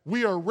that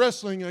we are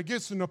wrestling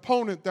against an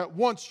opponent that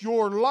wants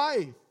your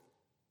life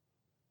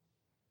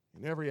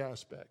in every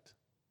aspect.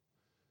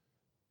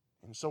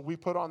 And so we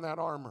put on that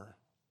armor.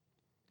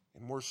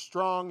 And we're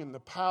strong in the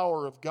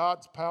power of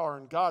God's power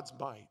and God's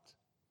might.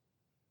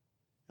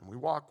 And we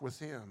walk with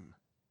him.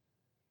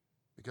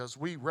 Because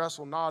we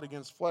wrestle not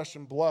against flesh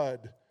and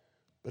blood,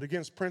 but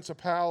against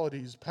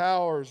principalities,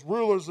 powers,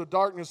 rulers of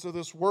darkness of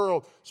this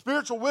world,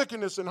 spiritual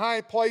wickedness in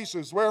high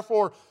places.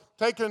 Wherefore,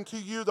 Take unto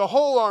you the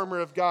whole armor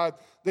of God,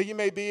 that you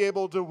may be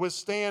able to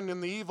withstand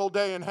in the evil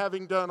day, and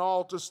having done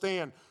all to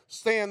stand.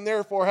 Stand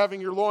therefore,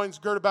 having your loins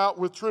girt about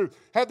with truth.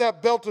 Have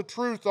that belt of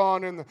truth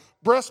on, and the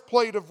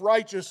breastplate of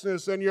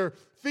righteousness, and your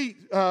feet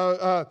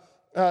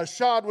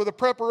shod with the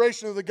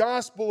preparation of the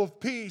gospel of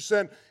peace,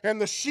 and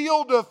the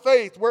shield of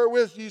faith,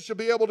 wherewith you shall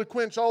be able to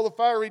quench all the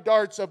fiery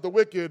darts of the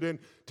wicked, and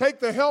take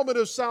the helmet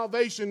of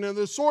salvation and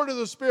the sword of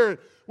the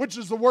Spirit, which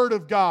is the word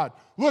of God.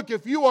 Look,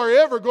 if you are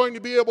ever going to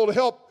be able to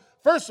help,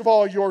 first of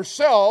all,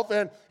 yourself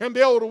and be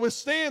able to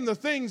withstand the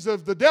things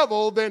of the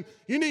devil, then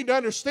you need to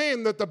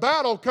understand that the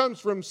battle comes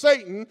from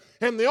Satan,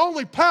 and the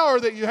only power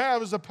that you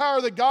have is the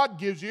power that God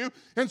gives you,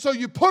 and so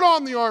you put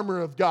on the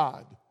armor of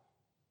God.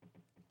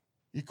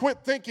 You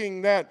quit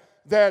thinking that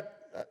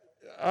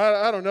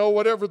I don't know,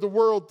 whatever the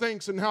world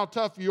thinks and how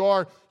tough you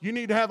are, you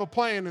need to have a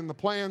plan, and the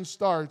plan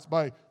starts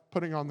by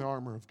putting on the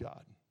armor of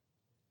God.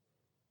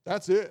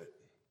 That's it.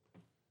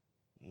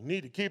 You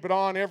need to keep it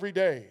on every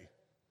day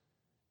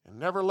and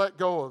never let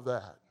go of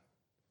that.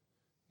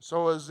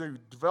 So as you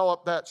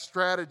develop that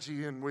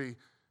strategy and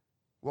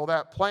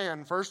that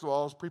plan, first of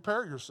all, is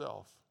prepare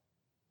yourself.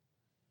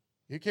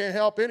 You can't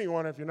help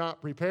anyone if you're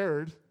not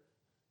prepared.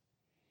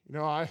 You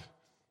know, I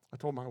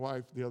told my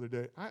wife the other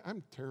day,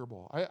 I'm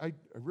terrible. I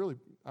really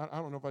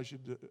don't know if I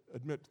should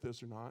admit to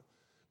this or not,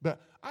 but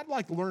I'd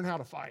like to learn how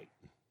to fight.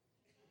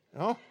 You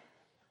know?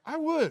 I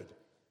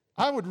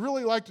would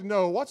really like to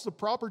know what's the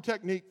proper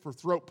technique for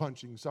throat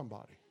punching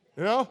somebody.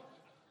 You know?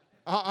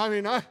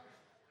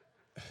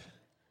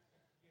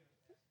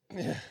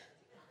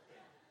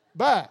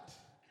 But,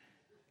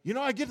 you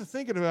know, I get to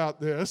thinking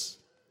about this,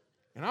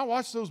 and I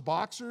watch those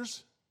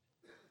boxers,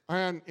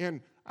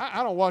 and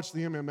I don't watch the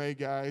MMA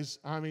guys.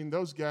 I mean,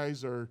 those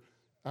guys are,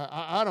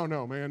 I don't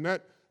know, man.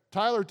 That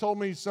Tyler told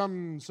me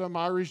some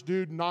Irish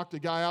dude knocked a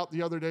guy out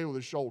the other day with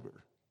his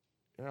shoulder.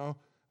 You know,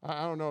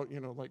 I don't know,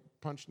 you know, like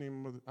punching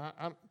him with,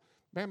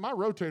 man, my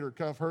rotator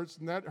cuff hurts,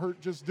 and that hurt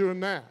just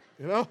doing that,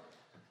 you know.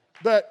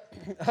 But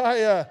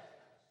I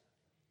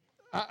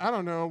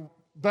don't know.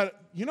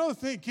 But you know the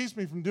thing that keeps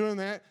me from doing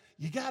that?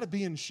 You got to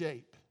be in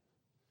shape.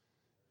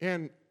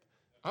 And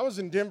I was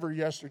in Denver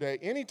yesterday.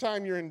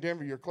 Anytime you're in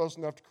Denver, you're close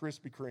enough to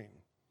Krispy Kreme.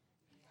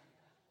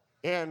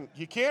 And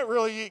you can't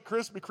really eat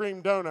Krispy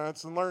Kreme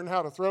donuts and learn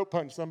how to throat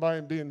punch somebody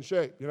and be in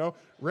shape, you know.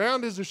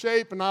 Round is a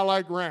shape, and I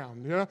like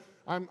round, you know.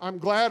 I'm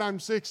glad I'm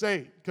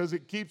 6'8", because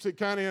it keeps it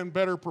kind of in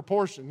better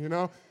proportion, you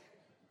know.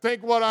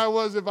 Think what I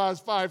was if I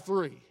was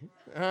 5'3".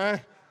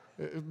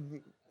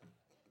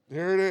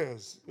 There it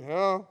is, you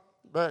know.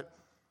 But,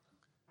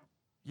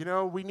 you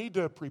know, we need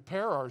to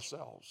prepare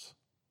ourselves.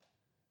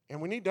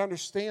 And we need to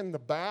understand the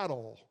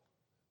battle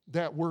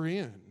that we're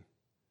in.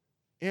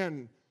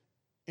 And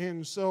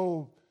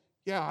so,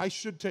 yeah, I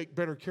should take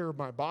better care of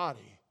my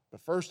body.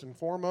 But first and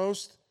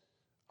foremost,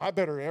 I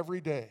better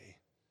every day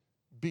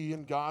be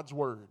in God's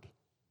Word,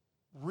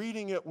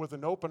 reading it with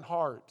an open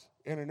heart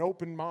and an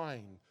open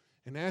mind,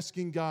 and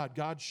asking God,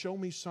 show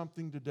me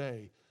something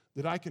today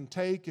that I can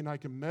take, and I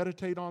can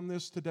meditate on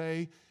this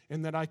today,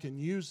 and that I can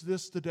use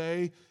this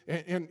today.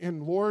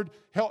 And Lord,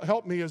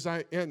 help me as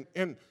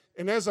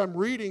and as I'm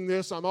reading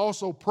this, I'm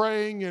also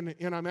praying,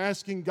 and I'm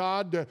asking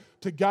God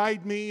to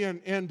guide me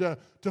and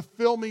to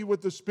fill me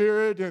with the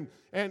Spirit. And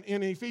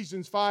in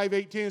Ephesians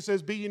 5:18 it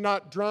says, "Be ye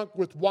not drunk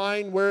with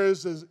wine,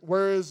 whereas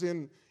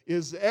in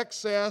is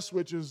excess,"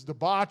 which is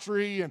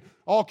debauchery and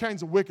all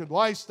kinds of wicked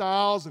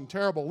lifestyles and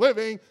terrible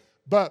living,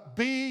 "but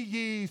be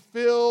ye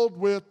filled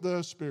with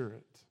the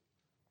Spirit."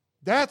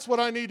 That's what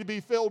I need to be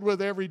filled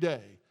with every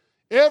day.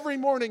 Every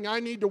morning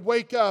I need to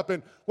wake up.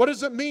 And what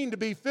does it mean to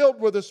be filled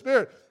with the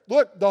Spirit?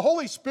 Look, the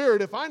Holy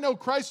Spirit, if I know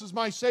Christ is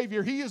my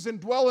Savior, He is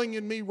indwelling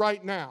in me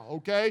right now,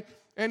 okay?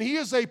 And He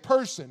is a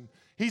person.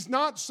 He's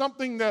not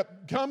something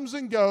that comes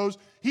and goes.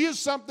 He is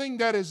something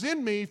that is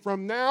in me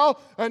from now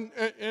and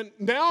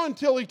now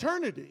until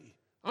eternity.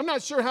 I'm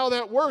not sure how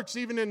that works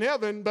even in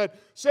heaven, but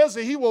says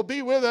that He will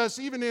be with us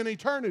even in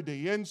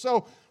eternity. And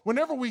so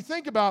whenever we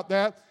think about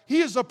that, He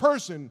is a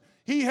person.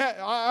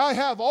 I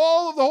have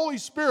all of the Holy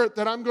Spirit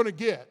that I'm going to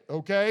get,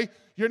 okay?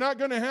 You're not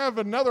going to have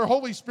another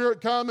Holy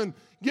Spirit come and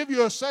give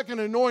you a second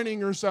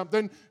anointing or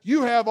something.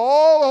 You have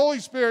all the Holy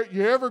Spirit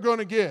you're ever going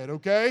to get,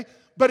 okay?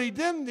 But He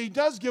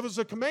does give us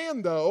a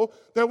command, though,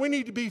 that we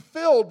need to be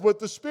filled with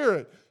the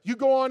Spirit. You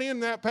go on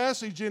in that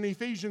passage in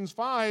Ephesians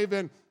 5,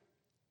 and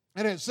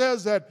it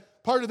says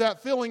that part of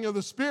that filling of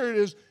the Spirit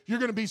is you're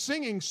going to be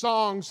singing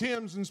songs,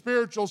 hymns, and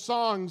spiritual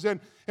songs, and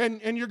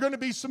you're going to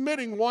be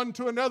submitting one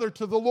to another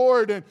to the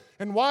Lord,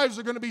 and wives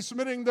are going to be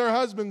submitting their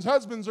husbands.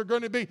 Husbands are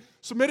going to be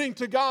submitting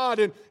to God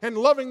and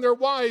loving their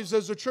wives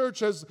as the church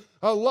has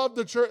loved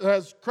the church,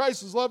 as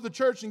Christ has loved the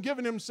church and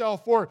given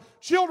Himself for.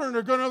 Children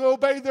are going to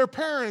obey their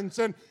parents,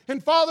 and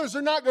fathers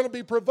are not going to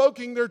be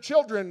provoking their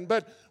children,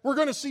 but we're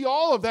going to see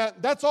all of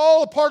that. That's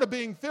all a part of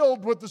being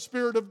filled with the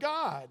Spirit of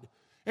God.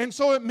 And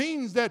so it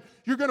means that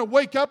you're going to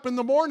wake up in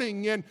the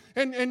morning and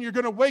you're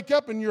going to wake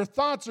up and your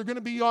thoughts are going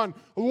to be on,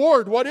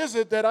 Lord, what is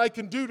it that I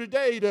can do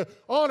today to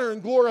honor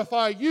and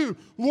glorify you?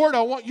 Lord,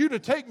 I want you to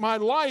take my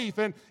life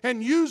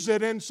and use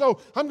it. And so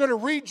I'm going to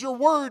read your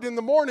word in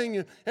the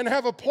morning and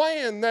have a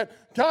plan that,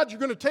 God, you're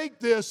going to take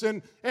this.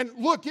 And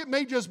look, it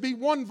may just be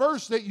one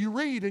verse that you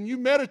read and you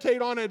meditate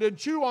on it and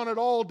chew on it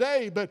all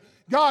day. But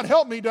God,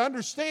 help me to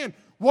understand,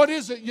 what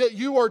is it that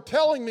you are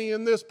telling me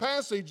in this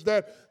passage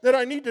that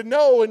I need to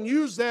know and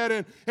use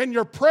that? And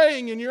you're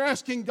praying and you're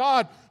asking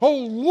God, oh,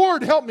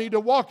 Lord, help me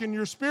to walk in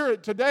your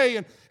spirit today.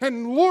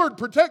 And Lord,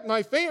 protect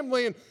my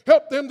family and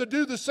help them to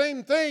do the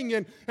same thing.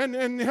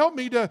 And help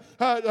me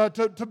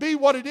to be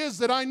what it is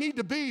that I need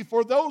to be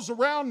for those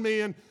around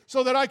me. And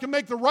so that I can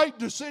make the right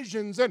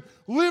decisions and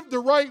live the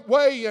right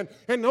way.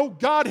 And oh,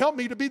 God, help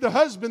me to be the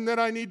husband that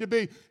I need to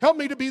be. Help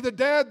me to be the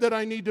dad that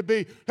I need to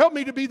be. Help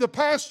me to be the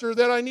pastor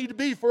that I need to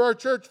be for our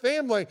church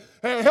family.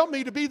 Help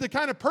me to be the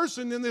kind of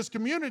person in this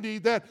community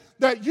that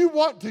you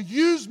want to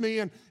use me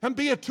and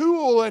be a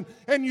tool.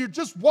 And you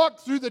just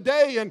walk through the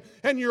day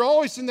and you're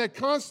always in that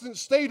constant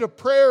state of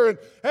prayer and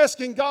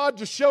asking God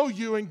to show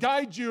you and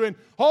guide you in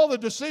all the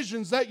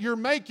decisions that you're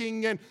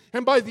making. And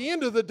by the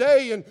end of the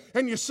day,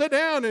 and you sit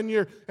down and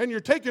you're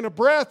taking a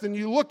breath and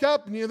you look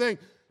up and you think,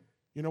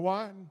 you know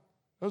what?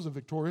 That was a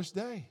victorious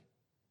day.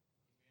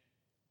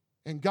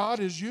 And God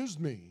has used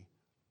me.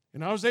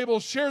 And I was able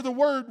to share the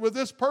word with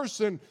this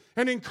person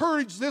and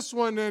encourage this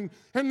one. And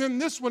then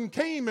this one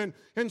came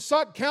and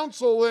sought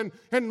counsel.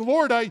 And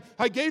Lord,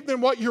 I gave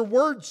them what your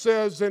word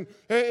says and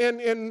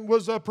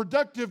was a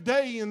productive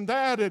day in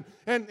that.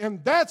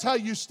 And that's how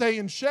you stay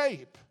in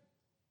shape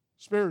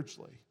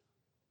spiritually.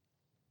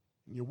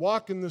 And you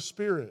walk in the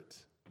Spirit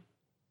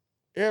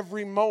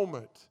every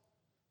moment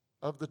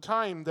of the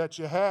time that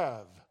you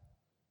have.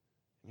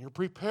 And you're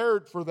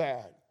prepared for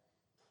that.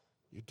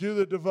 You do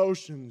the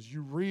devotions,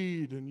 you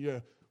read and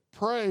you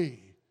pray,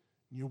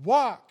 and you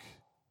walk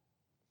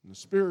in the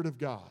Spirit of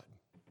God.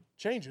 It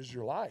changes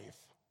your life.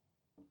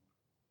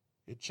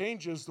 It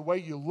changes the way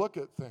you look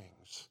at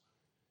things.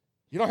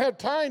 You don't have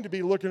time to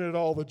be looking at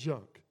all the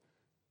junk.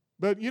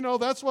 But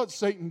that's what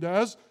Satan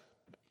does.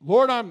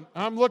 Lord,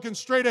 I'm looking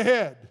straight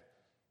ahead.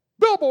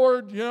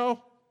 Billboard,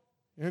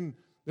 and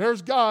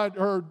there's God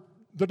or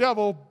the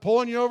devil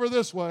pulling you over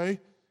this way,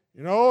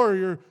 or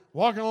you're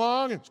walking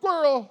along and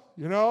squirrel,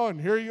 and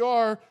here you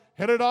are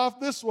headed off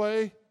this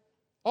way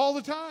all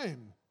the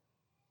time.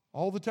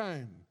 All the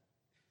time.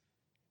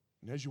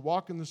 And as you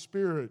walk in the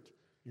Spirit,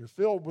 you're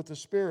filled with the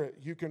Spirit.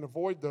 You can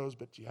avoid those,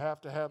 but you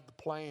have to have the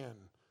plan.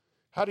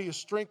 How do you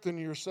strengthen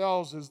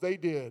yourselves as they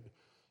did?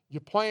 You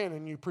plan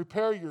and you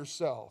prepare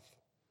yourself.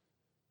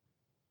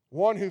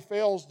 One who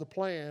fails to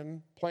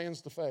plan,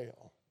 plans to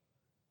fail.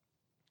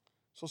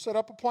 So set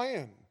up a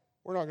plan.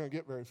 We're not going to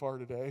get very far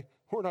today.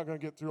 We're not going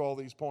to get through all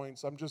these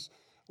points. I'm just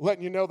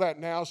letting you know that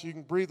now so you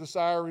can breathe a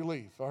sigh of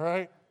relief, all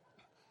right?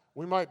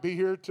 We might be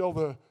here till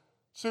the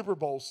Super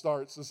Bowl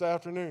starts this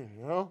afternoon,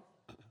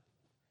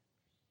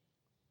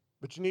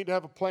 But you need to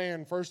have a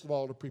plan, first of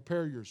all, to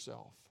prepare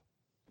yourself.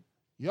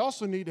 You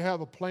also need to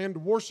have a plan to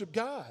worship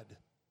God.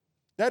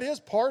 That is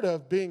part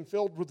of being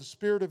filled with the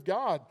Spirit of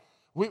God.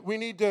 We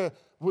need to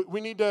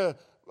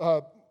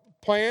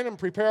plan and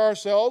prepare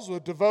ourselves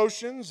with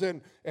devotions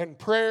and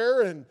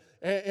prayer and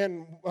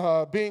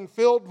being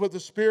filled with the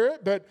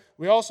Spirit, but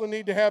we also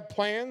need to have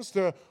plans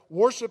to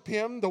worship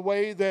Him the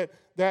way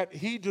that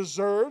He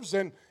deserves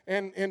and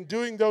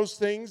doing those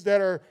things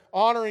that are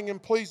honoring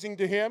and pleasing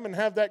to Him and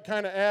have that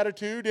kind of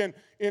attitude.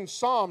 In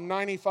Psalm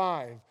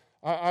 95,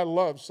 I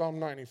love Psalm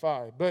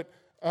 95, but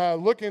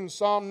look in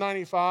Psalm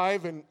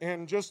 95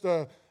 and just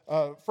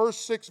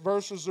first 6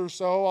 verses or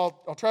so.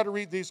 I'll try to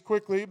read these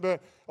quickly,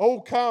 but oh,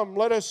 come,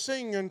 let us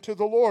sing unto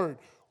the Lord.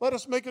 Let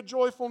us make a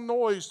joyful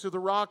noise to the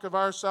rock of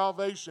our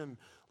salvation.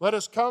 Let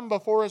us come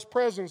before His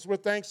presence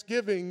with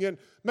thanksgiving and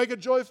make a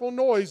joyful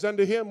noise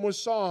unto Him with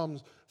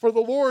psalms. For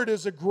the Lord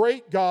is a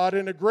great God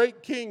and a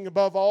great King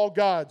above all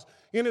gods.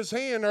 In His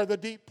hand are the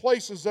deep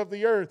places of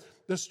the earth.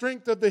 The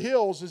strength of the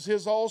hills is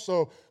His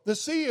also. The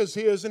sea is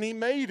His, and He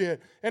made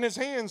it, and His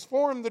hands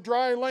formed the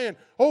dry land.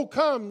 Oh,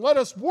 come, let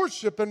us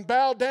worship and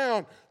bow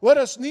down. Let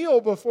us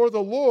kneel before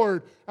the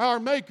Lord, our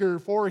Maker,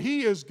 for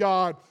He is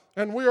God,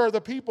 and we are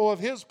the people of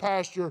His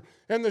pasture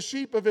and the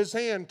sheep of His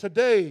hand.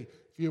 Today,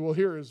 if you will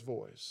hear His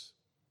voice.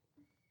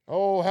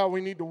 Oh, how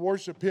we need to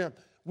worship Him.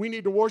 We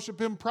need to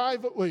worship Him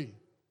privately.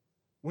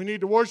 We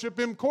need to worship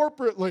Him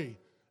corporately.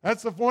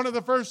 That's one of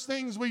the first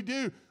things we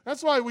do.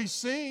 That's why we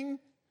sing.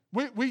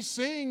 We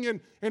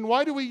sing, and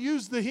why do we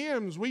use the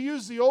hymns? We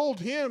use the old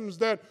hymns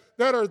that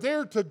are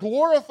there to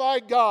glorify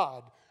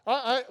God.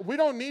 We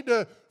don't need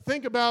to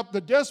think about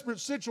the desperate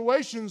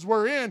situations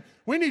we're in.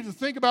 We need to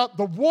think about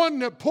the one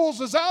that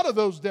pulls us out of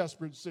those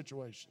desperate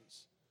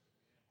situations.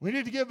 We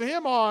need to give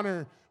Him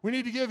honor. We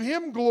need to give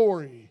Him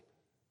glory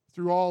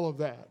through all of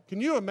that. Can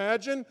you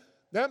imagine?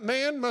 That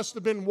man must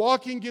have been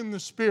walking in the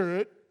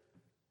Spirit.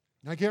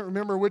 I can't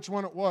remember which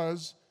one it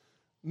was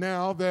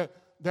now that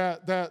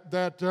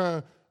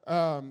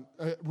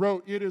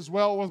wrote, "It is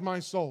well with my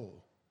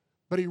soul."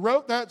 But he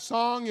wrote that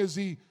song as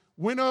he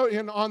went out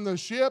on the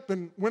ship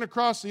and went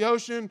across the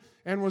ocean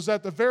and was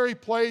at the very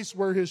place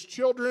where his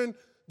children,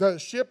 the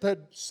ship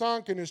had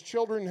sunk and his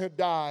children had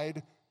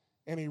died.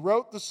 And he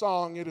wrote the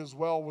song, "It Is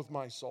Well With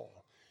My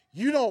Soul."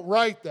 You don't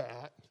write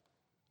that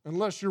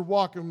unless you're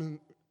walking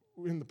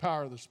in the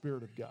power of the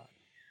Spirit of God.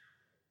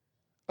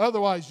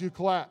 Otherwise, you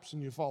collapse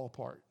and you fall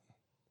apart.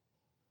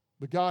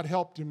 But God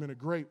helped him in a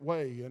great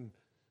way. And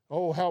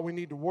oh, how we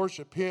need to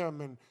worship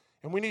Him. And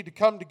we need to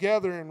come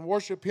together and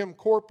worship Him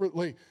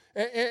corporately.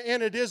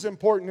 And it is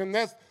important. And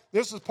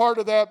this is part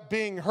of that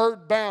being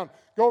herd bound.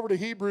 Go over to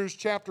Hebrews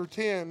chapter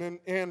 10.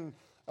 And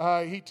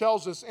he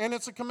tells us, and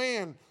it's a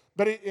command.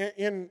 But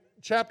in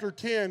chapter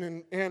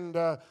 10,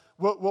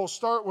 we'll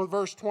start with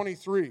verse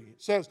 23.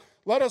 It says,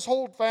 "Let us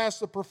hold fast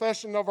the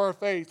profession of our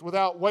faith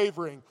without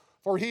wavering,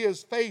 for He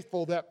is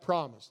faithful that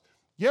promised."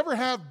 You ever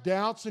have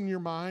doubts in your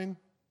mind?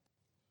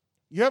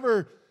 You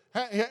ever,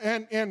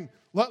 and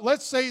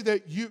let's say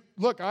that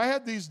look, I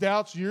had these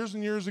doubts years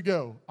and years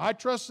ago. I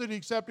trusted and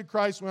accepted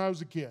Christ when I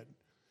was a kid.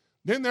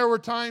 Then there were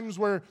times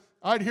where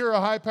I'd hear a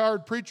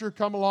high-powered preacher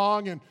come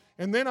along, and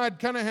then I'd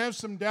kind of have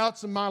some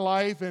doubts in my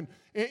life. And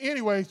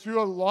anyway,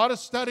 through a lot of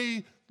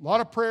study, a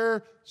lot of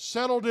prayer,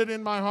 settled it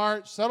in my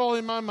heart, settled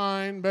in my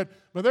mind. But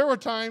there were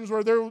times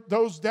where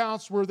those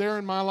doubts were there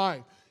in my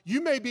life.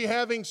 You may be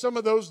having some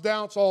of those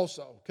doubts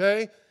also,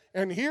 okay?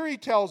 And here he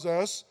tells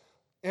us,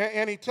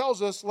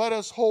 let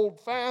us hold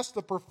fast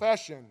the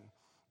profession,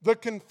 the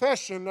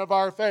confession of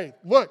our faith.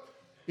 Look,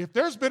 if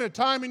there's been a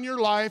time in your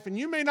life, and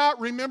you may not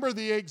remember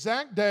the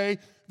exact day,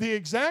 the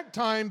exact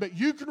time, but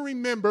you can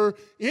remember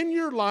in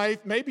your life,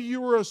 maybe you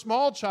were a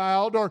small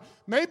child, or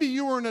maybe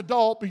you were an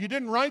adult, but you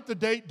didn't write the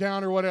date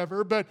down or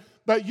whatever, but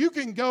you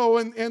can go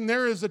and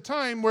there is a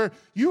time where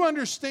you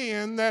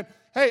understand that,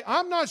 hey,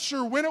 I'm not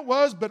sure when it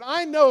was, but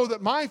I know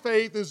that my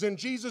faith is in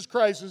Jesus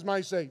Christ as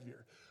my Savior.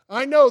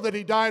 I know that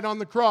He died on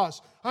the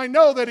cross. I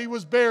know that He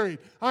was buried.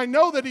 I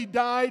know that He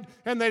died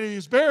and that He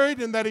was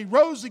buried and that He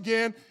rose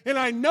again. And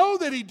I know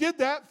that He did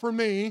that for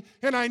me.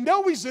 And I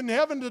know He's in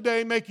heaven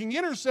today making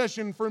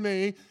intercession for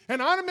me.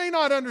 And I may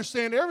not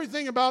understand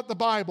everything about the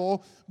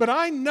Bible, but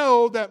I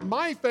know that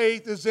my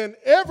faith is in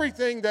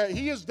everything that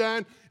He has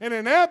done and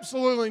in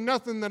absolutely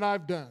nothing that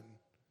I've done.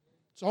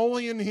 It's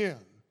only in Him.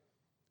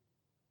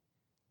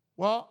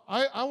 Well,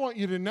 I want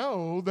you to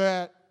know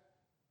that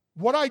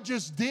what I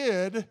just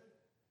did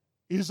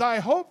is I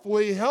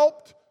hopefully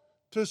helped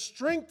to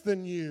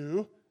strengthen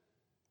you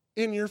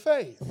in your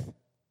faith.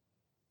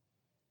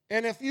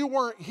 And if you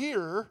weren't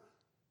here,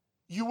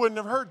 you wouldn't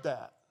have heard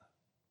that.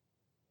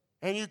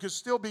 And you could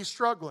still be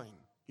struggling.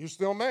 You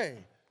still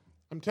may.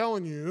 I'm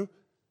telling you,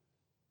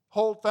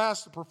 hold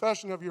fast the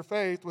profession of your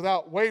faith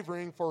without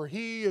wavering, for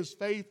He is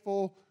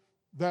faithful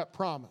that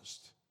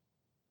promised.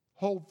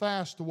 Hold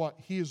fast to what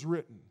He has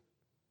written.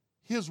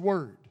 His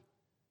word.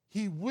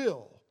 He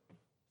will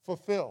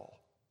fulfill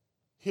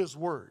His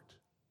word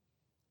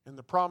and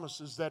the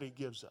promises that He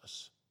gives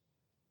us.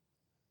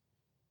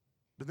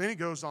 But then he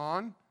goes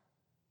on.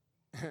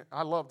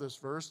 I love this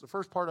verse. The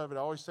first part of it, I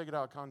always take it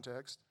out of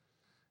context.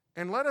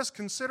 And let us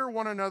consider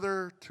one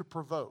another to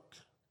provoke.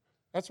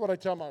 That's what I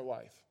tell my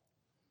wife.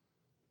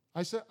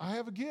 I said, I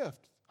have a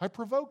gift. I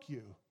provoke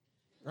you.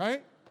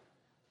 Right?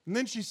 And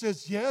then she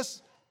says,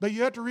 yes, but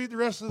you have to read the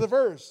rest of the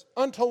verse.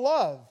 Unto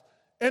love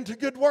and to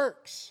good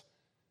works.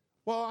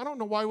 Well, I don't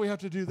know why we have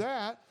to do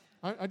that.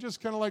 I just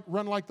kind of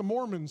run like the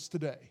Mormons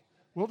today.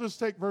 We'll just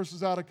take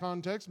verses out of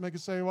context, make it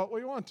say what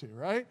we want to,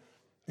 right?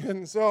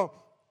 And so,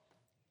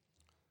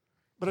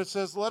 but it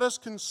says, let us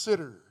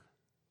consider,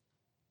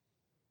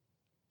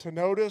 to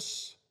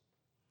notice,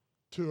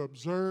 to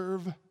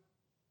observe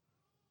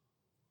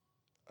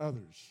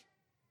others.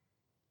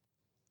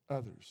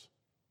 Others.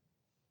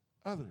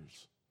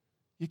 Others.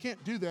 You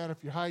can't do that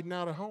if you're hiding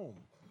out at home.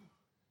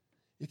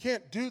 You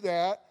can't do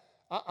that.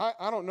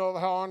 I don't know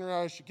how honored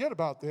I should get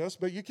about this,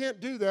 but you can't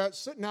do that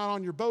sitting out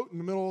on your boat in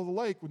the middle of the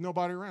lake with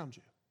nobody around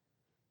you.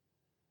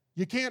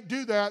 You can't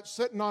do that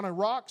sitting on a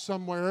rock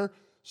somewhere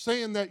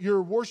saying that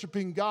you're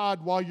worshiping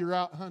God while you're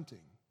out hunting.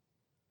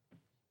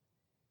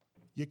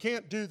 You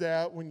can't do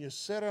that when you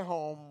sit at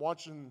home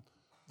watching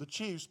the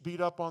Chiefs beat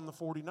up on the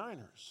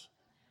 49ers.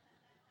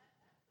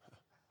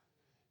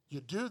 You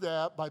do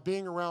that by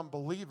being around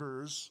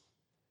believers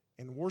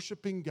and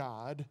worshiping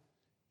God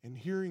and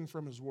hearing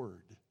from His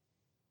Word.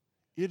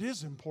 It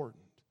is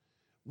important.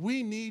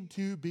 We need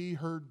to be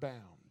herd bound.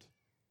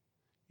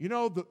 You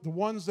know, the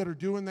ones that are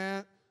doing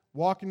that,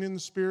 walking in the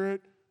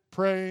Spirit,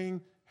 praying,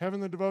 having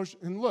the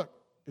devotion. And look,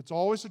 it's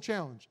always a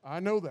challenge.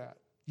 I know that.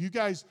 You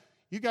guys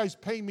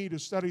pay me to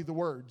study the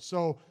Word.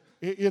 So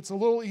it's a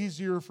little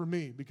easier for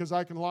me because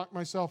I can lock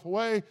myself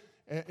away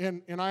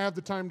and I have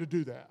the time to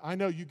do that. I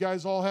know you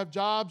guys all have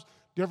jobs,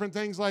 different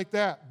things like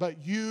that.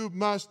 But you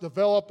must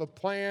develop a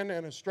plan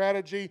and a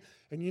strategy,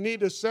 and you need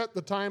to set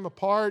the time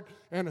apart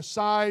and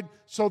aside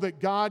so that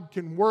God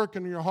can work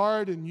in your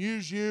heart and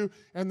use you.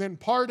 And then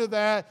part of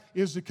that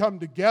is to come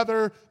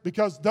together,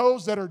 because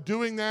those that are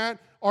doing that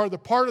are the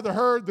part of the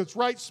herd that's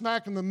right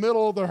smack in the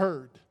middle of the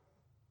herd.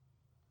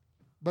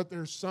 But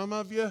there's some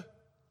of you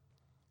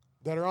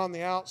that are on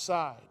the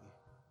outside.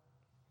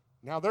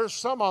 Now, there's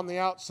some on the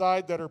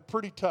outside that are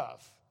pretty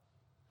tough.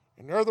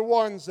 And they're the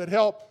ones that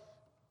help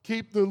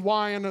keep the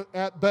lion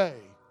at bay.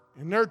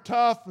 And they're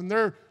tough, and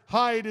their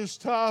hide is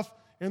tough,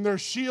 and their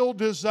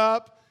shield is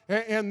up,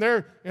 and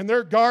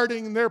they're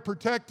guarding and they're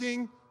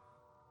protecting.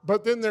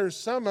 But then there's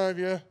some of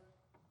you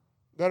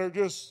that are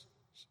just,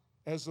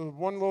 as the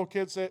one little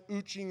kid said,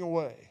 ooching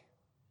away.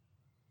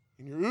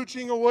 And you're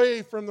ooching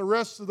away from the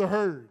rest of the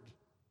herd.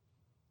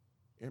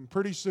 And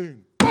pretty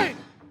soon, bang!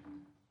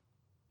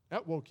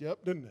 That woke you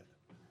up, didn't it?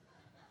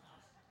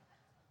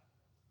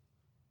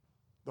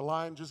 The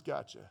lion just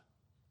got you.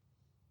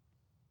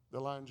 The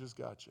lion just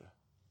got you.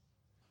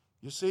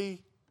 You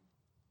see,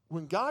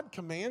 when God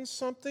commands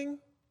something,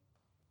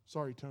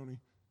 sorry, Tony,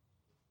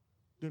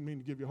 didn't mean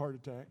to give you a heart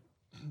attack.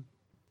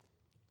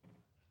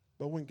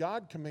 But when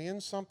God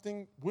commands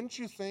something, wouldn't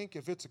you think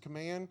if it's a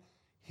command,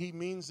 He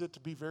means it to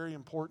be very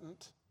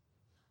important?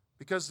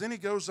 Because then He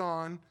goes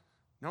on,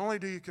 not only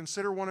do you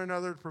consider one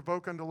another to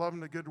provoke unto love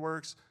and to good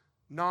works,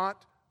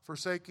 not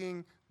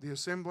forsaking the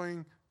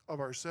assembling of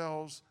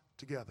ourselves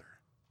together.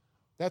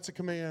 That's a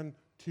command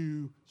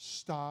to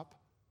stop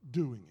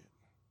doing it.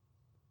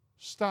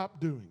 Stop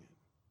doing it.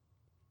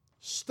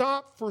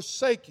 Stop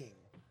forsaking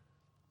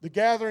the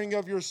gathering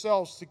of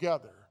yourselves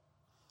together.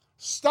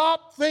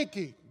 Stop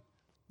thinking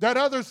that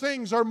other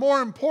things are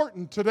more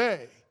important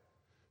today.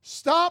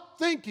 Stop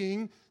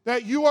thinking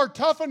that you are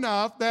tough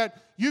enough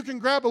that you can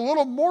grab a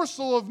little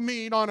morsel of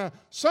meat on a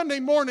Sunday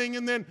morning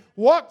and then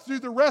walk through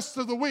the rest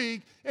of the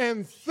week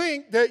and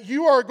think that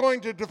you are going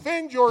to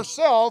defend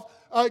yourself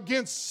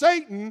against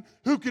Satan,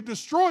 who could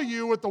destroy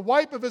you with the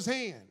wipe of his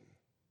hand.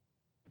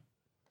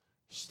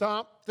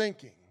 Stop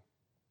thinking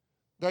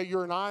that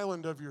you're an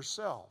island of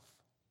yourself.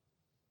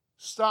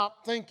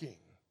 Stop thinking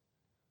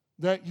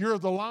that you're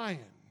the lion.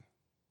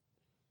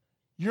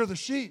 You're the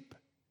sheep.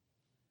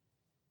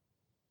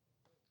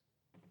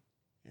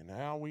 And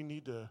now we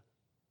need to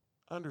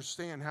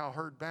understand how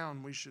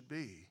herd-bound we should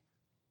be.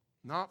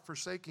 Not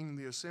forsaking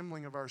the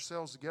assembling of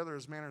ourselves together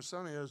as manner of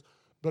some is,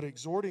 but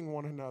exhorting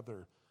one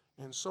another.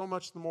 And so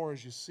much the more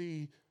as you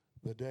see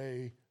the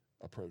day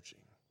approaching.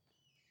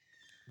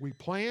 We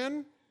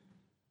plan,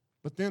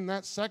 but then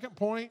that second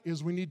point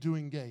is we need to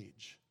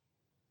engage.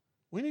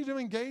 We need to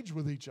engage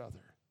with each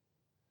other.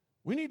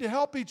 We need to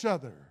help each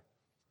other.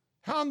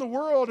 How in the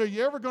world are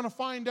you ever going to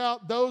find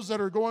out those that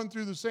are going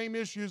through the same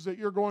issues that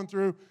you're going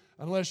through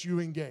unless you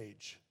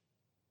engage?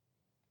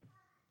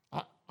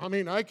 I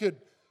mean, I could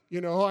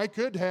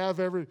have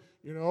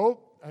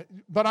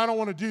but I don't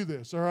want to do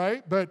this, all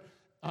right? But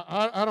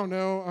I don't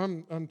know.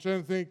 I'm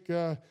trying to think,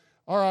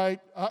 all right,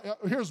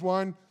 here's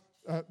one.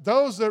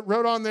 Those that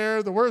wrote on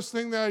there, the worst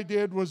thing that I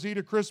did was eat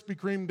a Krispy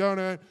Kreme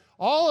donut.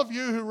 All of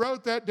you who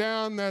wrote that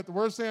down, that the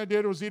worst thing I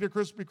did was eat a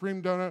Krispy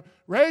Kreme donut,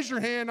 raise your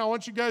hand. I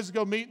want you guys to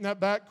go meet in that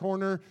back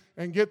corner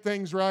and get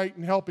things right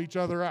and help each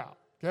other out,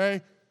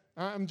 okay?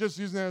 I'm just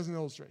using that as an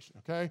illustration,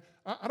 okay?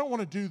 I don't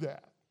want to do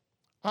that.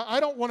 I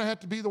don't want to have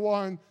to be the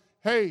one,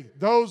 hey,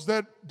 those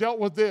that dealt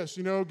with this,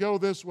 go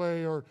this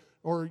way,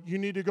 or you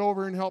need to go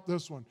over and help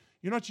this one.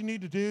 You know what you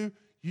need to do?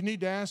 You need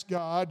to ask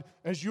God,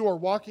 as you are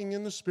walking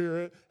in the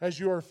Spirit, as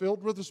you are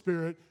filled with the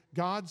Spirit,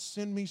 God,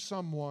 send me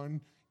someone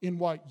in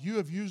what you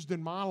have used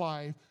in my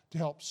life to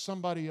help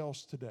somebody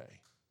else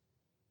today.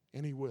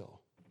 And He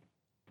will.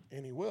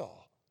 And He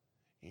will.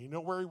 And you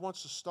know where He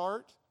wants to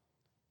start?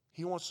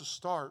 He wants to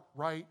start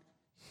right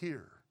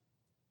here.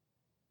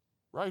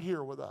 Right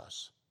here with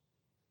us.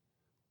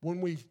 When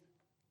we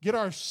get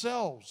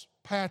ourselves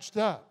patched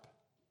up.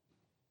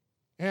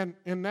 And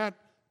that,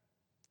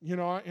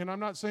 and I'm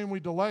not saying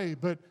we delay,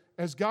 but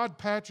as God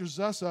patches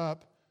us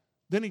up,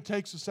 then He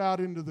takes us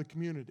out into the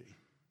community.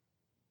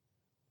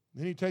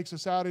 Then He takes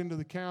us out into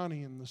the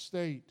county and the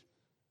state,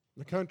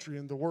 the country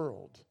and the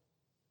world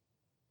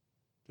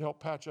to help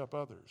patch up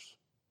others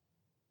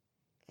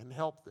and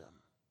help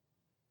them.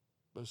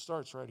 But it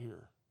starts right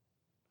here.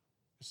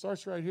 It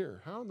starts right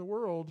here. How in the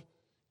world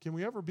can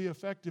we ever be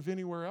effective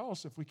anywhere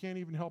else if we can't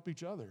even help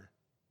each other?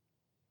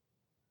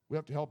 We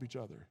have to help each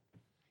other.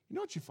 You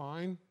know what you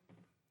find?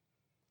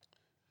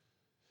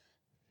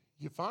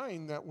 You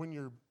find that when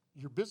you're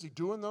busy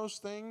doing those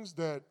things,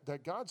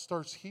 that God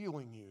starts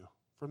healing you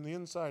from the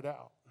inside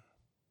out.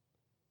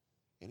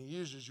 And He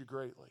uses you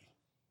greatly.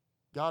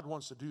 God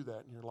wants to do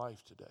that in your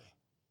life today.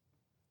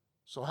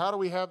 So how do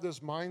we have this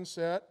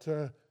mindset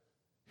to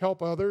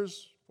help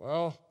others?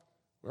 Well,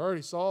 we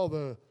already saw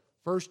the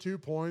first 2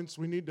 points.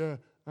 We need to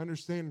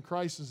understand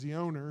Christ as the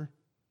owner.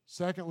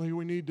 Secondly,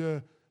 we need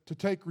to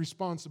take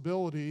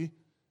responsibility.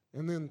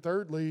 And then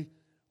thirdly,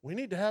 we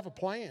need to have a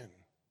plan.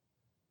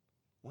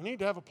 We need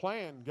to have a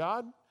plan.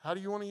 God, how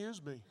do you want to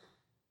use me?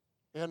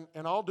 And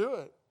I'll do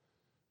it.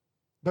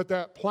 But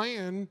that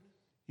plan,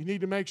 you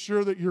need to make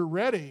sure that you're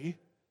ready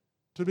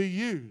to be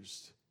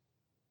used.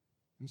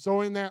 And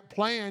so in that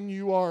plan,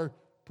 you are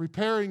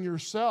preparing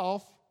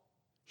yourself,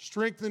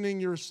 strengthening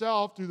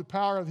yourself through the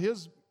power of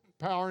His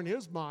power and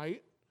His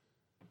might,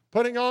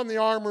 putting on the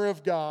armor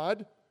of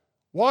God,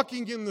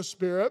 walking in the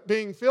Spirit,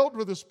 being filled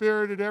with the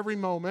Spirit at every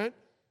moment,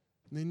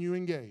 and then you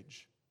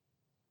engage.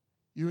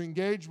 You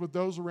engage with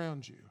those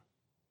around you.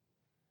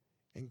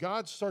 And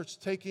God starts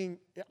taking,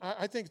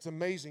 I think it's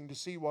amazing to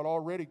see what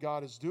already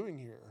God is doing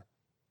here.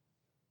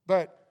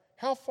 But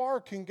how far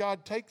can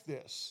God take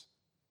this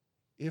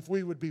if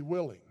we would be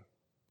willing?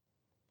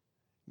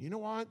 You know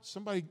what?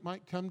 Somebody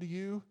might come to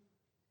you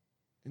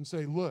and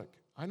say, look,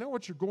 I know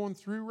what you're going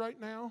through right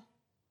now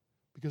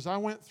because I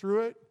went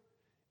through it,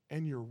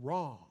 and you're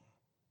wrong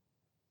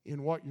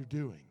in what you're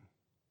doing.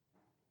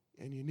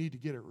 And you need to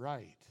get it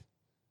right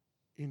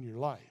in your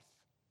life.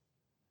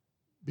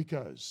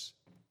 Because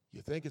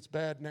you think it's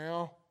bad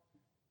now?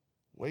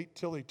 Wait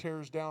till he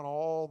tears down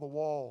all the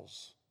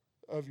walls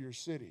of your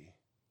city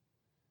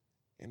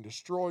and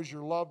destroys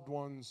your loved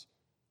ones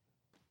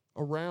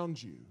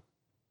around you.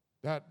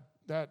 That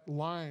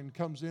line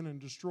comes in and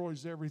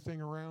destroys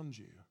everything around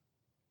you.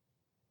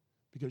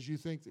 Because you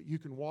think that you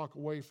can walk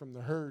away from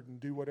the herd and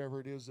do whatever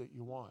it is that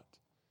you want.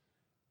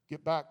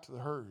 Get back to the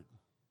herd.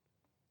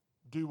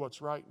 Do what's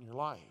right in your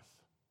life.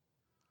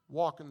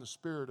 Walk in the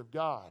Spirit of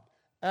God.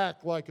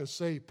 Act like a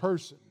saved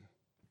person.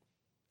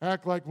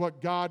 Act like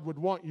what God would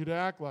want you to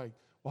act like.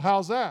 Well,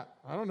 how's that?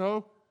 I don't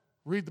know.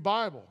 Read the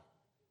Bible.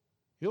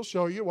 He'll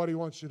show you what he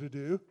wants you to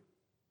do.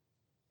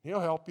 He'll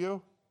help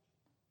you.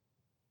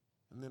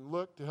 And then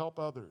look to help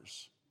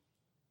others.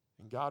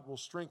 And God will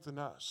strengthen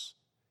us.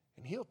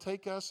 And he'll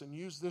take us and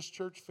use this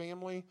church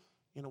family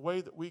in a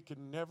way that we could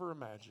never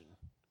imagine.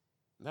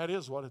 And that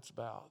is what it's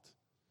about.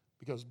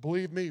 Because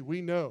believe me,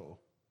 we know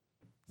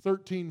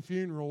 13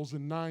 funerals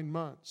in 9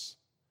 months.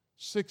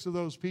 6 of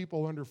those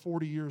people under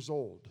 40 years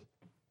old.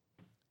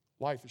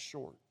 Life is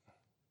short.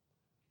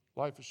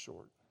 Life is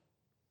short.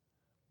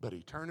 But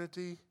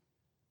eternity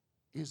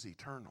is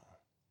eternal.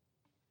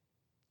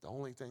 The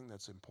only thing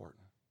that's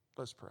important.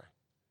 Let's pray.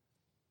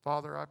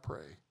 Father, I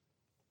pray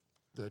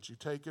that you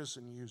take us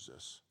and use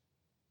us.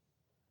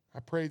 I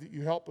pray that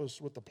you help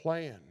us with the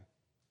plan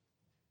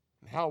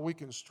and how we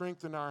can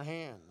strengthen our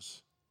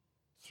hands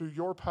through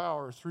your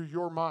power, through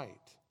your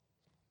might.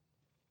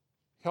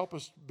 Help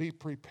us be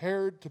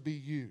prepared to be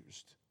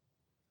used,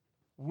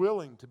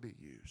 willing to be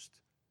used,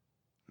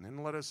 and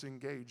then let us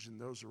engage in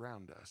those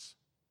around us.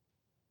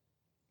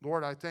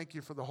 Lord, I thank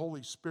you for the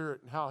Holy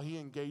Spirit and how he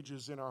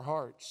engages in our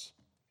hearts.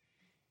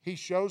 He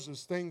shows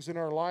us things in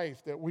our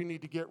life that we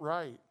need to get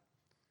right.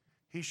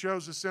 He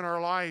shows us in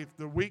our life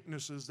the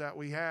weaknesses that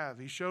we have.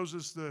 He shows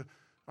us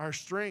our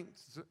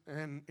strengths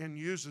and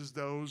uses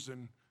those.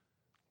 And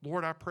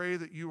Lord, I pray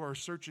that you are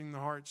searching the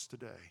hearts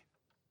today.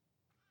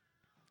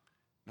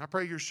 And I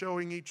pray you're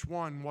showing each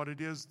one what it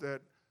is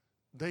that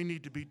they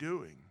need to be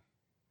doing.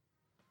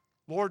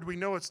 Lord, we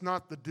know it's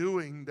not the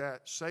doing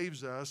that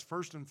saves us.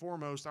 First and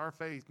foremost, our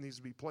faith needs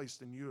to be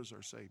placed in you as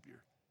our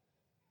Savior.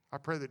 I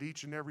pray that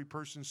each and every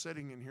person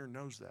sitting in here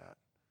knows that.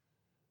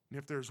 And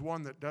if there's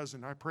one that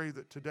doesn't, I pray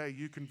that today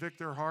you convict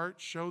their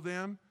hearts, show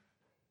them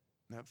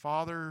that,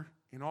 Father,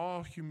 in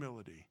all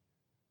humility,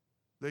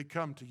 they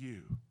come to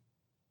you,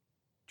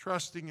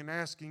 trusting and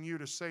asking you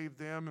to save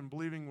them and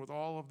believing with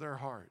all of their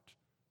heart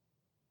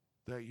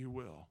that you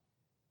will.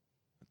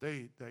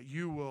 That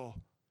you will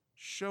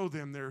show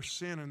them their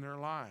sin in their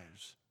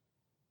lives.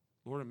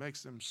 Lord, it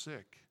makes them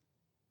sick.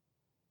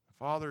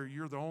 Father,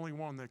 you're the only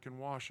one that can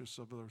wash us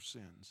of those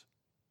sins.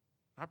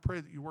 I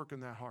pray that you work in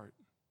that heart.